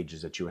all the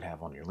pages that you would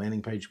have on your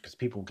landing page, because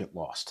people get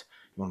lost.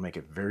 You want to make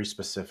it very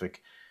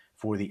specific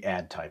for the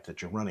ad type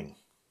that you're running.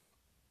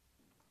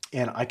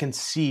 And I can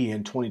see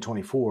in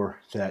 2024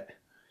 that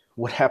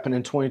what happened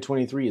in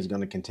 2023 is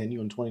going to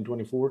continue in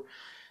 2024,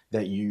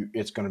 that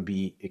it's going to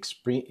be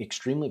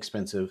extremely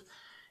expensive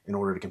in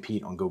order to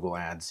compete on Google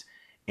Ads.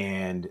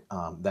 And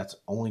that's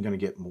only going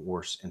to get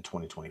worse in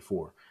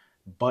 2024.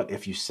 But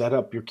if you set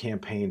up your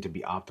campaign to be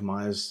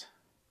optimized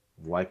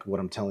like what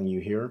I'm telling you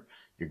here,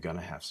 you're going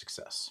to have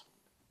success.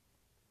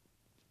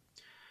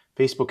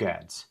 Facebook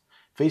ads.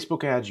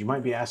 Facebook ads, you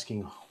might be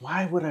asking,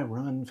 why would I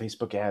run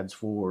Facebook ads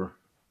for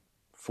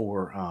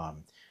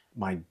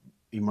my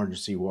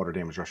emergency water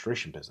damage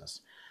restoration business?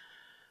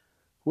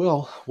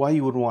 Well, why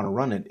you would want to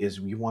run it is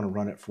you want to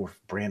run it for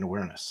brand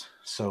awareness.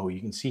 So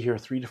you can see here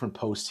 3 different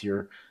posts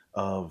here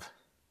of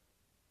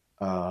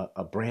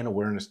a brand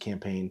awareness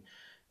campaign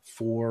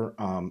for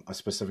a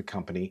specific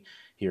company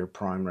here,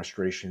 Prime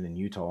Restoration in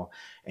Utah.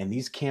 And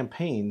these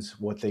campaigns,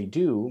 what they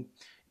do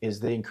is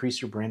they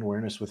increase your brand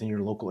awareness within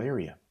your local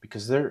area,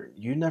 because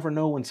you never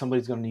know when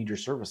somebody's going to need your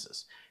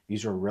services.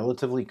 These are a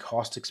relatively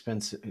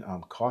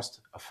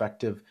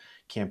cost-effective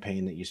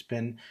campaign that you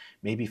spend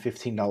maybe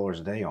 $15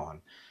 a day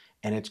on,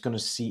 and it's going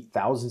to see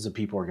thousands of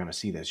people are going to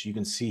see this. You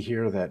can see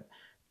here that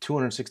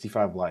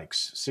 265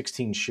 likes,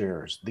 16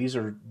 shares. These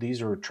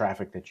are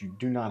traffic that you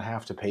do not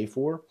have to pay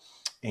for,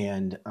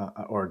 and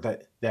or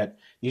that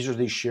these are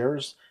these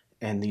shares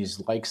and these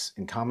likes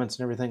and comments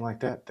and everything like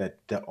that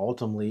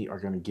ultimately are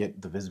going to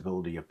get the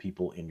visibility of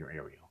people in your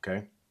area.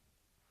 Okay,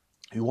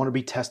 you want to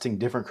be testing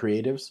different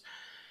creatives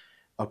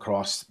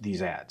across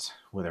these ads,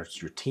 whether it's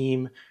your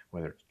team,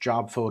 whether it's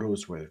job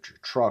photos, whether it's your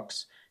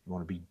trucks. You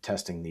want to be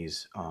testing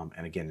these,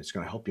 and again, it's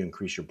going to help you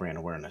increase your brand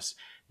awareness.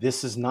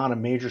 This is not a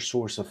major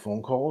source of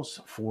phone calls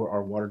for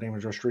our water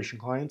damage restoration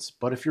clients,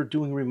 but if you're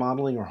doing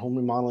remodeling or home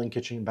remodeling,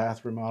 kitchen and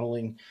bath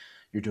remodeling,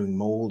 you're doing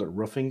mold or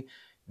roofing,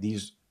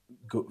 these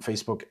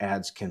Facebook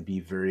ads can be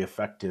very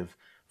effective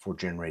for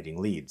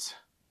generating leads.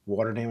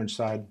 Water damage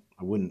side,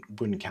 I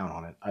wouldn't count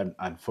on it.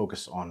 I'd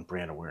focus on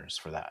brand awareness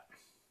for that.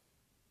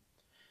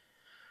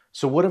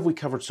 So what have we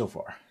covered so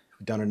far?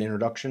 We've done an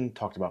introduction,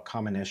 talked about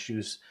common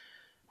issues.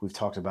 We've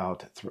talked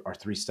about our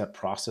three-step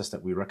process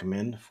that we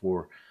recommend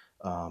for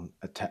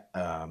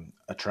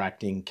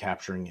attracting,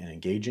 capturing, and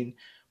engaging.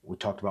 We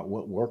talked about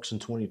what works in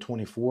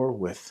 2024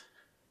 with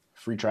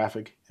free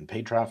traffic and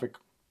paid traffic.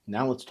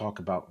 Now let's talk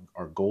about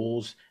our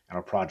goals and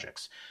our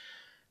projects.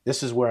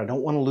 This is where I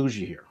don't want to lose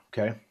you here,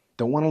 okay?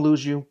 Don't want to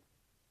lose you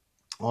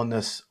on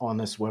this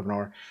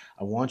webinar.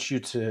 I want you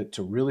to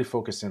really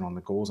focus in on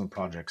the goals and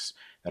projects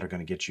that are going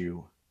to get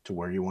you to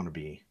where you want to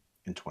be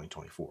in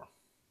 2024.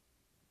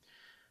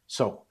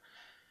 So,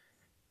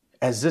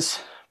 as this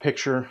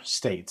picture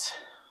states,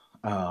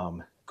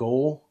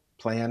 goal,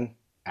 plan,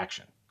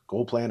 action.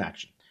 Goal, plan,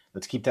 action.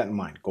 Let's keep that in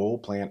mind. Goal,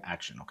 plan,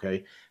 action,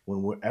 okay?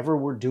 Whenever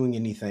we're doing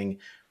anything,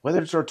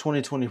 whether it's our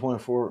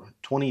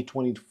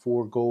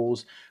 2024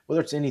 goals,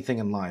 whether it's anything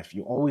in life,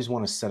 you always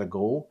want to set a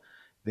goal,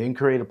 then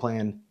create a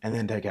plan, and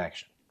then take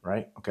action,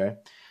 right? Okay?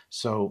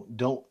 So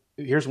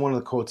here's one of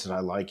the quotes that I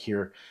like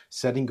here.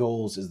 Setting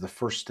goals is the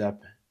first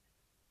step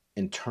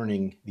in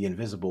turning the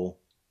invisible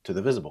to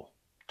the visible.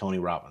 Tony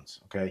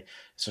Robbins, okay?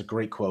 It's a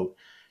great quote.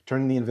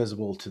 Turning the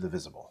invisible to the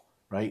visible,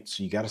 right?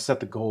 So you got to set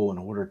the goal in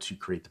order to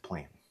create the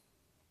plan.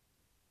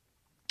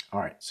 All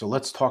right, so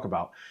let's talk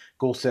about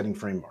goal setting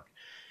framework.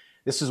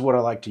 This is what I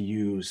like to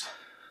use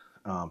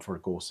for a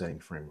goal setting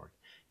framework.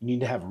 You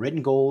need to have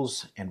written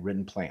goals and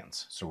written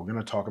plans. So we're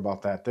going to talk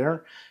about that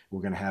there.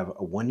 We're going to have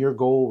a one-year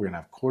goal. We're going to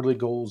have quarterly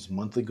goals,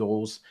 monthly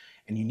goals,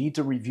 and you need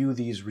to review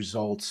these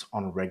results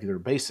on a regular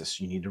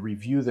basis. You need to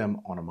review them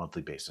on a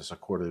monthly basis, a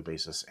quarterly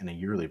basis, and a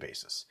yearly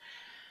basis.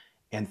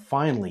 And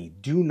finally,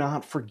 do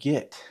not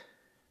forget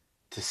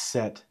to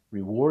set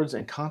rewards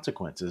and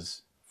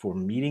consequences for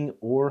meeting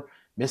or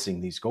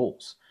missing these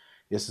goals.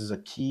 This is a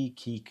key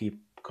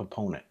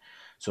component.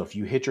 So if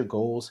you hit your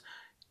goals,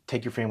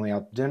 take your family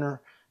out to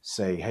dinner,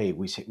 say, hey,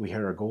 we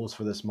hit our goals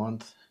for this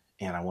month,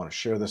 and I want to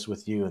share this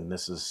with you, and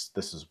this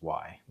is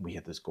why we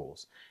hit these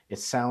goals. It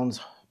sounds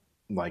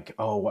like,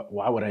 oh,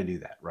 why would I do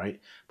that, right?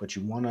 But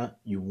you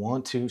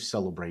want to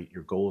celebrate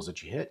your goals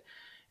that you hit,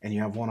 and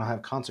you want to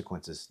have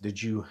consequences.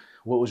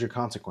 What was your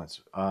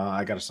consequence?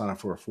 I got to sign up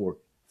for a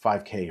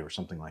 5K or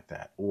something like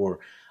that, or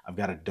I've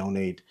got to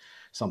donate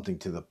something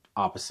to the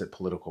opposite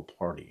political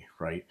party,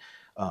 right?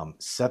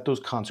 Set those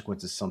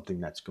consequences something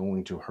that's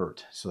going to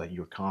hurt so that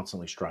you're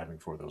constantly striving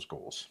for those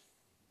goals.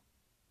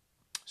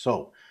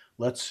 So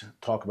let's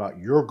talk about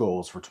your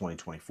goals for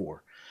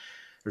 2024.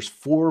 There's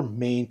 4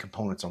 main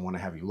components I want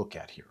to have you look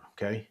at here,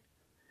 okay?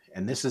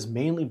 And this is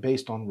mainly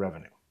based on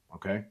revenue,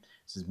 okay?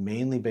 This is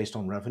mainly based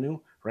on revenue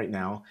right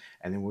now,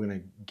 and then we're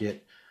going to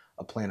get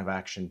a plan of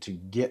action to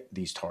get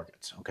these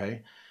targets,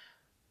 okay?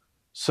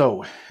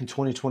 So in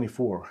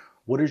 2024,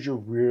 what is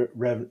your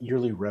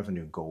yearly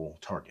revenue goal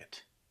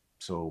target?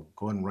 So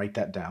go ahead and write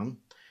that down.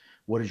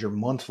 What is your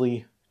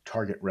monthly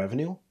target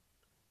revenue?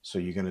 So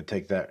you're going to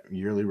take that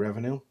yearly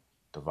revenue,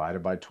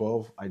 divided by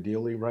 12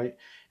 ideally, right?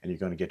 And you're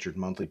going to get your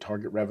monthly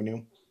target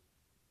revenue.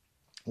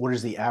 What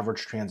is the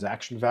average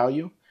transaction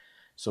value?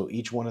 So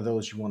each one of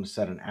those, you want to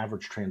set an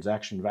average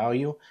transaction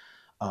value.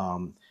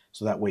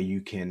 So that way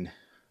you can,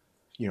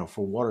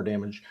 for water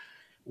damage,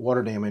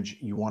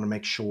 you want to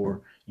make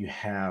sure you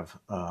have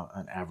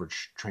an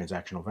average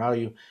transactional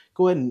value.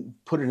 Go ahead and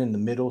put it in the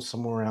middle,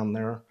 somewhere around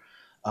there.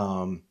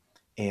 And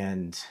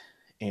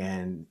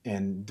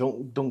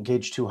don't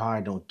gauge too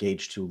high, don't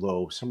gauge too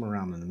low, somewhere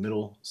around in the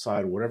middle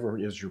side, whatever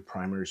is your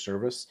primary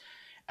service.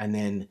 And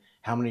then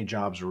how many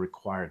jobs are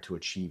required to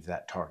achieve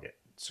that target.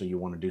 So you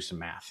want to do some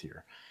math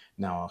here.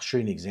 Now I'll show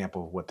you an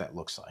example of what that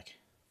looks like.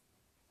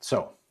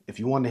 So if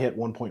you want to hit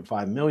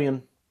 1.5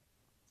 million,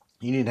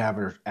 you need to have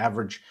an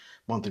average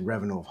monthly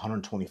revenue of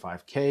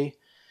 125K.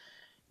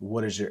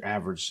 What is your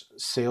average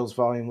sales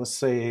volume? Let's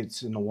say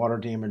it's in the water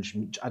damage,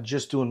 I'm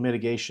just doing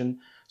mitigation,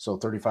 so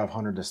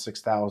 3,500 to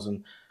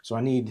 6,000. So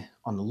I need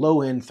on the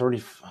low end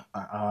if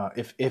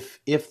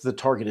the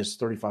target is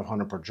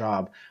 3,500 per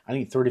job, I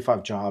need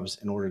 35 jobs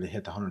in order to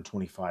hit the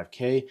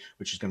 125K,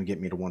 which is going to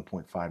get me to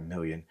 1.5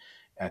 million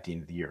at the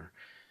end of the year.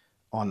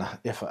 on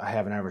if I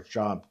have an average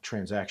job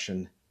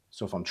transaction.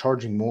 So if I'm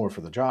charging more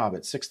for the job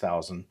at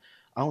 6,000,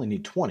 I only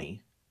need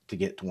 20 to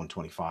get to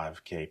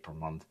 125K per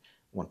month,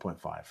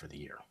 1.5 for the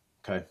year.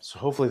 Okay, so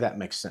hopefully that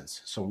makes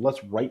sense. So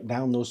let's write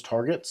down those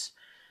targets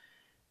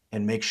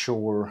and make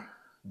sure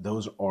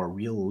those are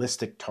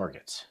realistic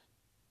targets.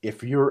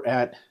 If you're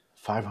at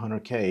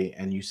 500K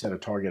and you set a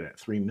target at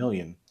 3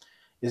 million,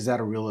 is that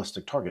a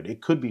realistic target?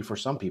 It could be for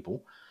some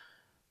people,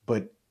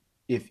 but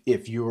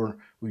if you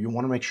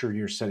want to make sure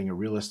you're setting a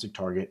realistic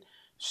target,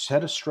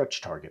 set a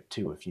stretch target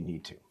too if you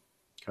need to.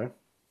 Okay.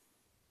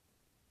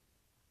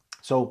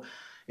 So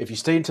if you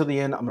stay until the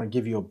end, I'm going to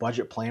give you a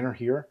budget planner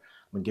here.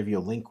 I'm going to give you a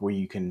link where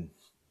you can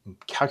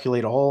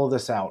calculate all of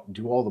this out,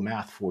 do all the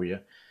math for you.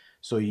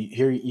 So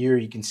here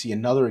you can see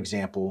another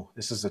example.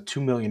 This is a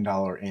 $2 million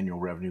annual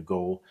revenue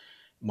goal,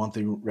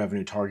 monthly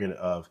revenue target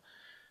of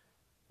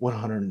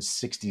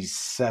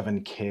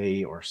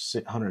 167K or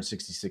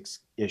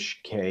 166-ish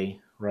K,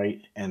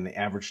 right? And the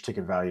average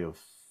ticket value of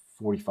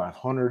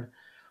 4,500.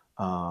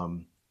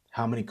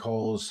 How many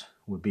calls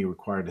would be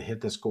required to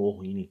hit this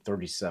goal? You need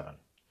 37.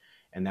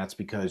 And that's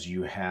because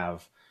you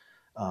have,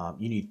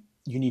 you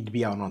need to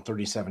be out on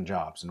 37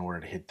 jobs in order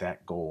to hit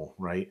that goal,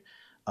 right?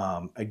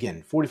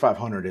 Again,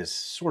 4,500 is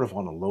sort of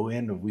on the low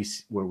end of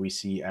where we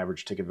see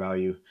average ticket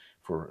value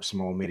for a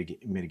small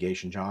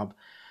mitigation job.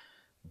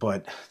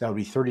 But that would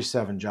be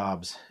 37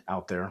 jobs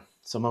out there.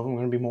 Some of them are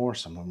going to be more,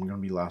 some of them are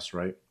going to be less,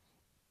 right?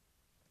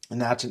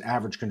 And that's an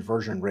average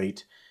conversion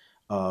rate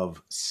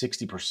of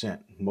 60%.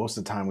 Most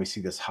of the time we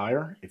see this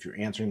higher if you're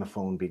answering the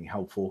phone, being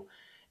helpful,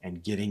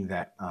 and getting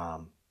that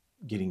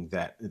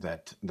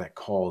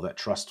call, that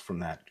trust from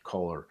that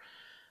caller.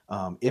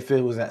 If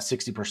it was at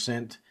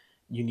 60%,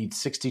 you need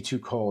 62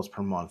 calls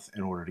per month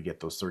in order to get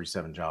those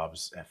 37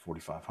 jobs at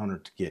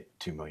 4,500 to get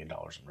 $2 million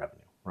in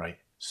revenue, right?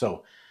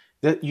 So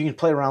that you can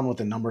play around with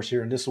the numbers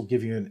here, and this will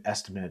give you an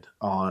estimate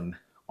on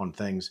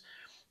things.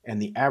 And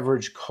the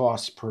average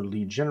cost per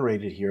lead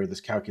generated here,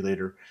 this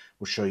calculator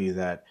will show you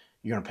that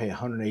you're going to pay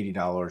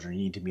 $180, or you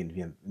need to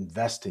be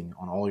investing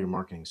on all your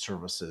marketing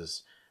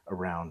services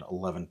around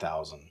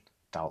 $11,000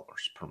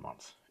 per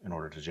month in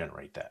order to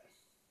generate that.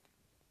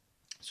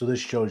 So this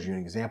shows you an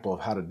example of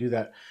how to do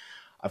that.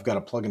 I've got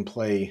a plug and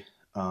play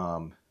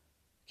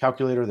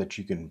calculator that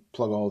you can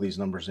plug all these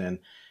numbers in, and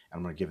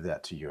I'm going to give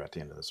that to you at the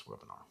end of this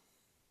webinar.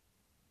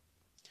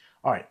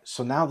 All right,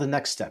 so now the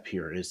next step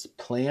here is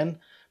plan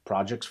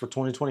projects for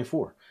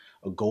 2024.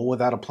 A goal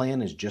without a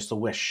plan is just a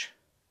wish,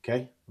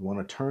 okay? We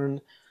want to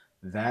turn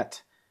that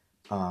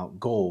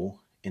goal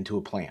into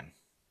a plan.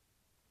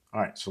 All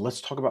right, so let's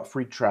talk about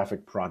free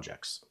traffic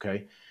projects,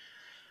 okay?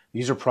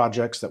 These are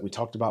projects that we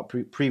talked about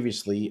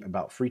previously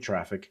about free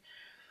traffic.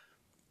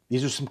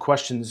 These are some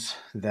questions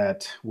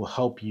that will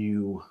help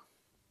you,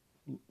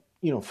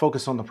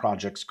 focus on the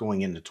projects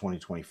going into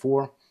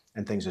 2024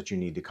 and things that you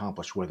need to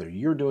accomplish, whether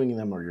you're doing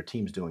them or your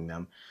team's doing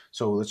them.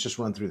 So let's just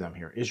run through them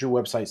here. Is your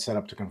website set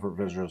up to convert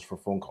visitors for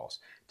phone calls?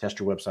 Test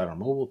your website on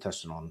mobile,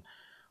 test it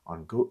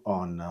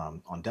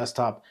on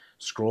desktop,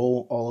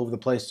 scroll all over the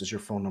place. Does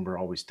your phone number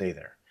always stay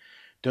there?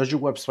 Does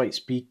your website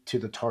speak to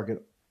the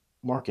target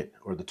market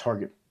or the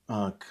target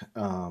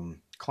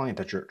client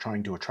that you're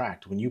trying to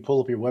attract? When you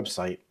pull up your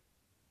website,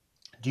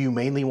 do you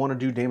mainly want to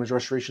do damage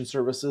restoration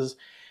services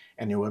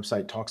and your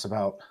website talks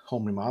about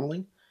home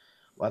remodeling?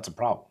 Well, that's a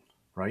problem,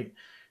 right?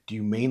 Do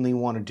you mainly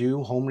want to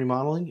do home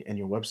remodeling and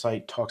your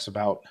website talks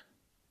about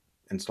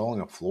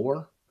installing a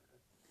floor?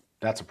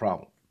 That's a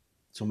problem.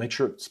 So make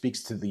sure it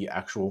speaks to the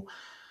actual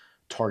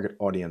target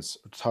audience,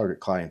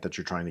 target client that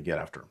you're trying to get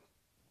after.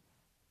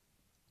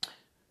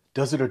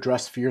 Does it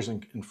address fears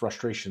and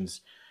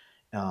frustrations,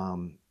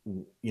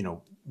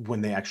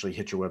 when they actually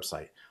hit your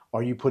website?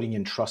 Are you putting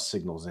in trust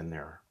signals in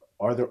there?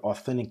 Are there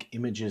authentic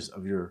images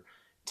of your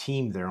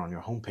team there on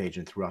your homepage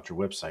and throughout your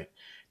website?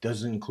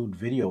 Does it include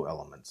video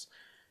elements?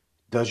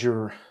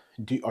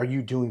 Are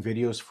you doing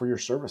videos for your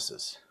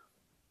services?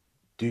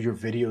 Do your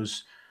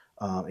videos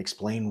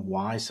explain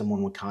why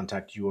someone would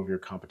contact you over your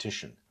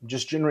competition? I'm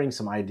just generating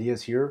some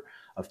ideas here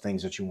of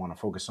things that you want to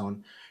focus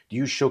on. Do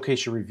you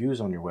showcase your reviews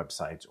on your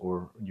websites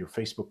or your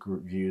Facebook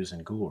reviews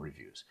and Google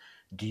reviews?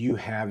 Do you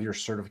have your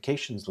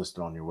certifications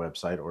listed on your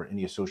website or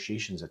any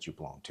associations that you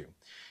belong to?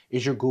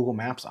 Is your Google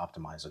Maps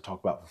optimized? I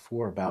talked about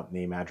before about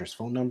name, address,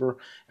 phone number,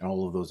 and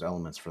all of those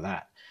elements for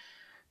that.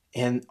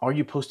 And are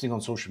you posting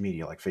on social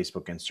media like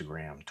Facebook,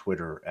 Instagram,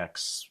 Twitter,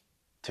 X,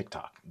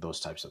 TikTok,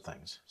 those types of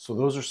things? So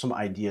those are some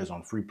ideas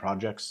on free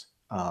projects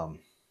or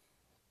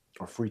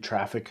free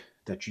traffic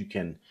that you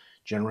can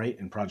generate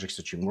and projects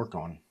that you can work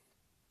on.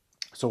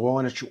 So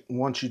what I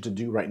want you to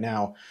do right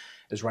now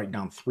is write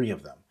down 3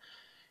 of them.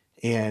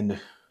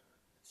 And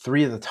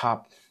 3 of the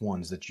top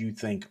ones that you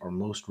think are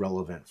most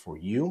relevant for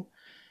you.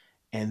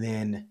 And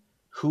then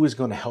who is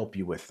going to help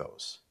you with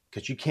those?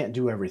 Because you can't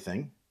do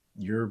everything.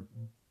 You're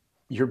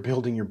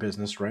building your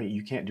business, right?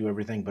 You can't do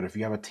everything, but if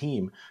you have a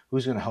team,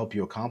 who's going to help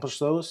you accomplish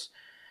those?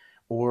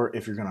 Or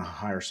if you're going to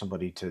hire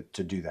somebody to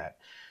do that.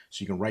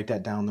 So you can write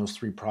that down, those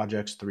 3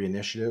 projects, 3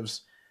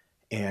 initiatives,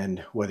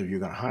 and whether you're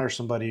going to hire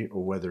somebody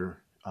or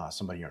whether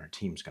somebody on our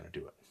team is going to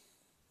do it.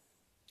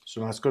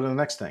 So let's go to the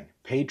next thing,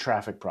 paid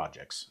traffic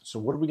projects. So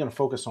what are we going to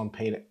focus on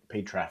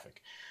paid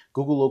traffic?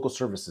 Google Local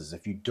Services.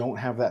 If you don't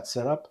have that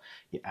set up,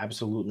 you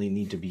absolutely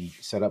need to be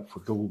set up for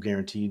Google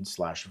Guaranteed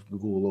 /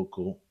 Google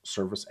Local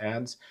Service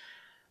ads.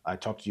 I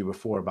talked to you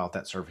before about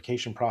that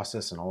certification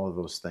process and all of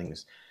those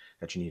things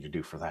that you need to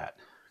do for that.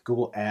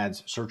 Google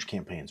Ads search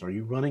campaigns. Are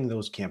you running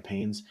those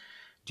campaigns?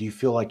 Do you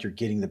feel like you're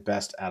getting the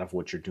best out of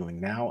what you're doing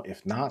now?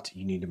 If not,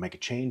 you need to make a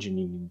change and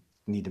you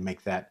need to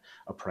make that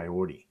a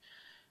priority.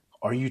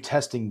 Are you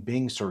testing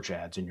Bing search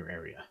ads in your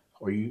area?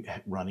 Are you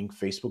running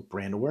Facebook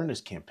brand awareness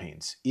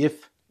campaigns?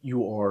 If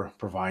you are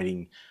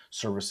providing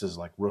services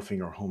like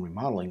roofing or home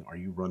remodeling, are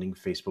you running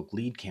Facebook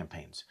lead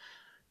campaigns?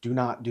 Do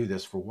not do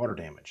this for water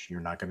damage. You're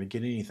not going to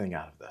get anything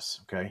out of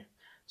this, okay?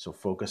 So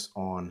focus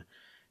on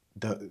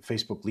the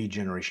Facebook lead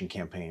generation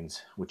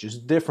campaigns, which is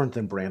different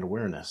than brand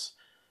awareness,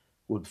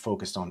 would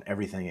focus on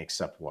everything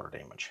except water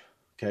damage,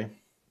 okay?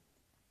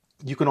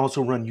 You can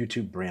also run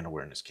YouTube brand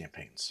awareness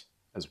campaigns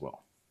as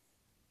well.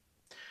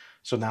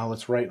 So now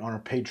let's write on our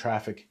paid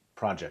traffic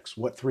projects.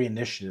 What 3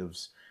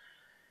 initiatives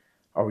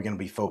are we going to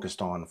be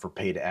focused on for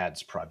paid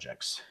ads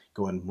projects?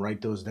 Go ahead and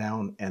write those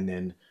down, and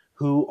then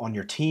who on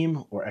your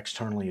team or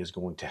externally is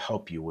going to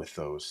help you with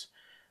those,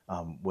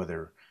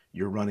 whether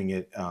you're running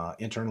it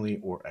internally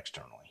or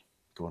externally.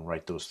 Go and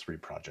write those 3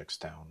 projects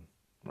down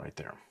right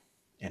there,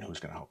 and who's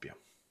going to help you.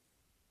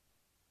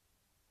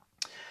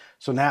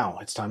 So now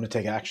it's time to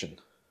take action,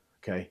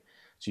 okay?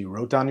 So you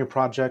wrote down your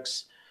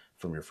projects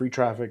from your free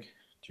traffic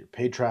to your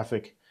paid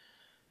traffic.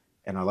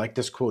 And I like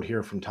this quote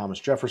here from Thomas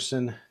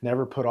Jefferson: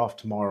 never put off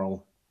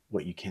tomorrow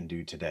what you can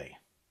do today.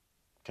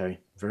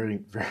 Okay, very,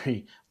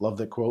 very love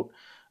that quote.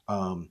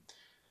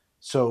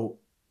 So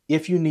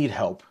if you need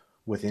help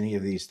with any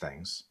of these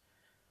things,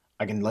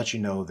 I can let you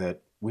know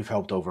that we've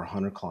helped over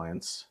 100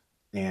 clients,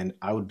 and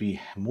I would be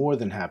more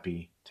than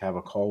happy to have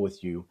a call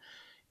with you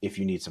if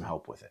you need some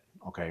help with it,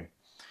 okay?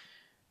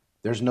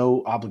 There's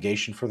no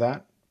obligation for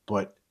that,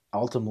 but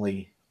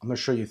ultimately, I'm going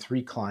to show you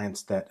 3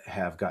 clients that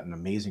have gotten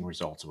amazing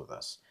results with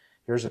us.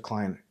 Here's a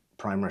client,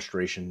 Prime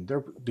Restoration.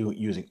 They're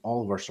using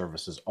all of our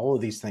services, all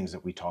of these things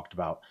that we talked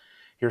about.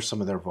 Here's some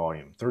of their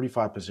volume.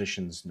 35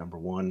 positions,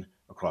 #1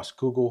 across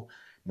Google,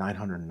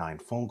 909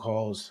 phone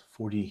calls,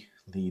 40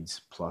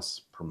 leads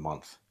plus per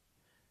month.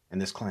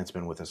 And this client's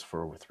been with us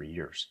for over 3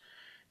 years.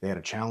 They had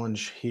a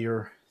challenge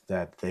here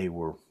that they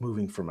were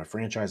moving from a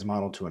franchise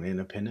model to an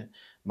independent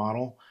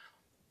model,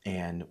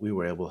 and we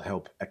were able to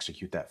help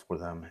execute that for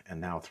them.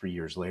 And now 3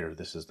 years later,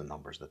 this is the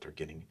numbers that they're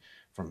getting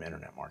from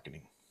internet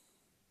marketing.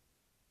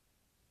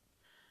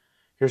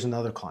 Here's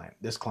another client.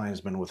 This client has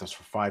been with us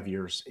for 5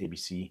 years,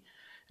 ABC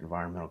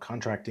Environmental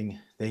Contracting.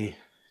 They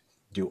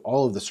do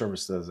all of the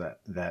services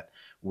that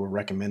we're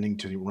recommending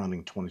to run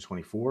in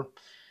 2024.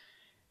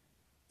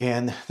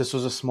 And this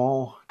was a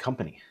small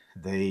company.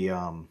 They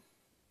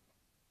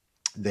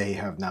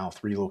have now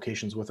 3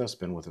 locations with us,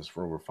 been with us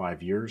for over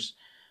 5 years.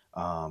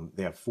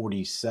 They have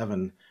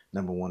 47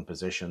 #1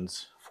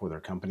 positions for their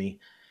company,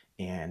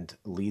 and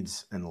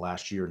leads in the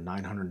last year,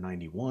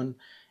 991.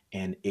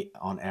 And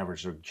on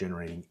average, they're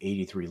generating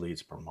 83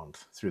 leads per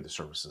month through the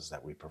services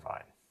that we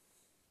provide.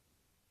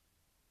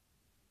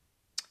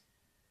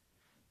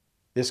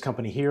 This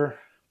company here,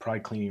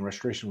 Pride Cleaning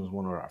Restoration, was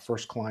one of our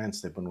first clients.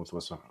 They've been with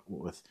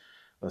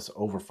us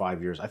over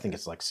 5 years. I think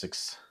it's like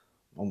 6,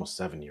 almost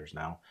 7 years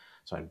now.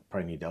 So I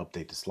probably need to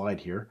update the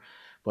slide here.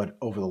 But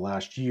over the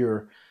last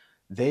year,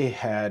 they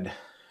had,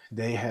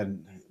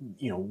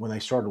 when they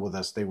started with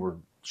us, they were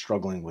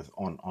struggling with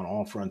on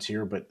all fronts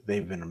here, but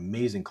they've been an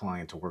amazing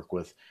client to work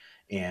with.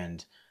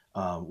 And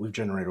we've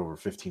generated over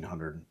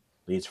 1,500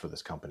 leads for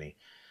this company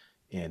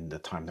in the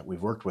time that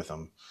we've worked with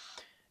them.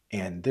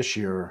 And this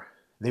year,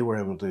 they were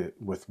able to,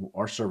 with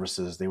our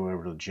services, they were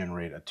able to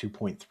generate a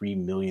 $2.3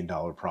 million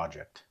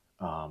project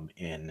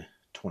in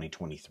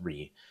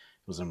 2023. It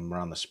was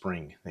around the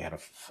spring. They had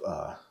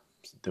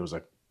there was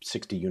a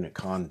 60-unit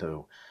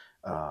condo.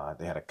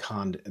 They had a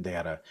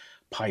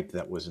pipe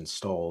that was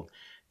installed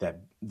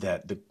that they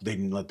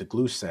didn't let the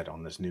glue set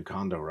on this new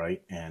condo,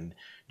 right? And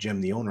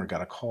Jim, the owner,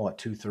 got a call at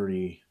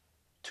 2:30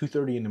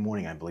 in the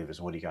morning, I believe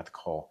is what he got the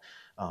call,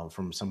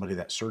 from somebody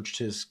that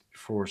searched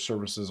for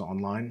services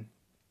online,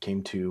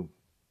 came to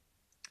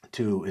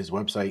his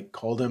website,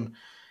 called him,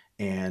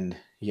 and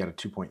he got a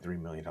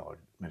 $2.3 million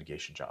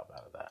mitigation job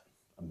out of that.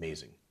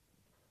 Amazing.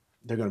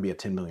 They're going to be a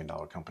 $10 million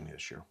company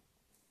this year.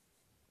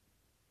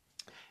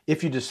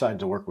 If you decide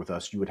to work with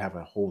us, you would have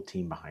a whole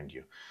team behind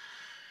you.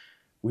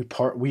 We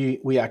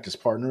act as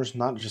partners,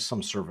 not just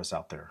some service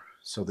out there.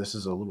 So this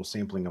is a little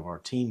sampling of our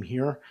team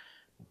here.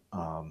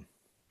 And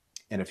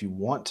if you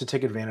want to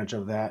take advantage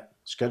of that,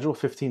 schedule a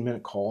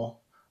 15-minute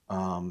call,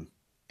 and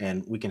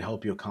we can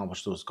help you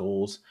accomplish those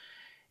goals.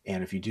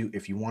 And if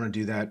you want to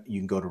do that, you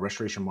can go to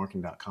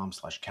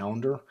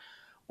restorationmarketing.com/calendar,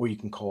 or you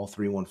can call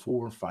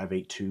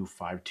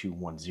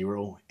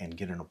 314-582-5210 and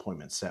get an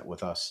appointment set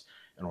with us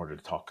in order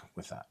to talk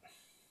with that.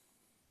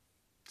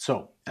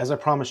 So, as I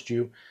promised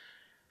you,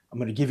 I'm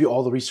going to give you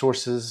all the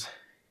resources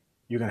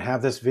You're going to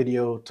have this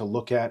video to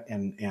look at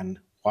and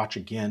watch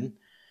again,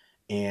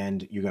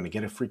 and you're going to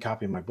get a free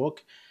copy of my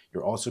book.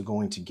 You're also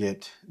going to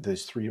get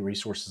those 3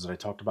 resources that I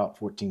talked about: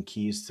 14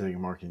 keys to your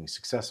marketing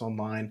success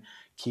online,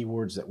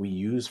 keywords that we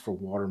use for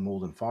water,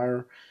 mold, and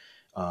fire,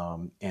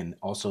 and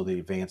also the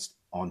advanced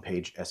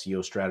on-page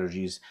SEO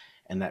strategies.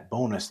 And that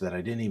bonus that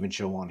I didn't even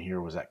show on here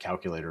was that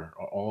calculator,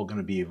 are all going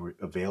to be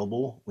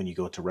available when you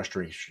go to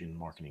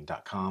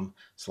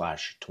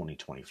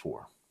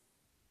restorationmarketing.com/2024.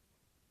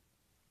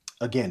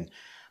 Again,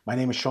 my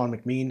name is Sean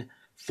McMeen.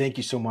 Thank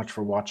you so much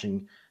for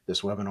watching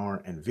this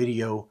webinar and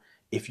video.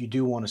 If you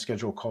do want to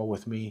schedule a call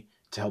with me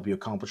to help you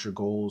accomplish your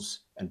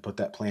goals and put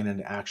that plan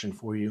into action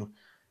for you,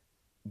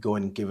 go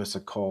ahead and give us a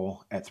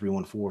call at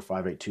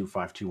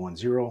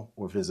 314-582-5210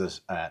 or visit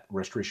us at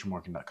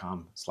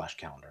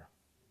restorationmarketing.com/calendar.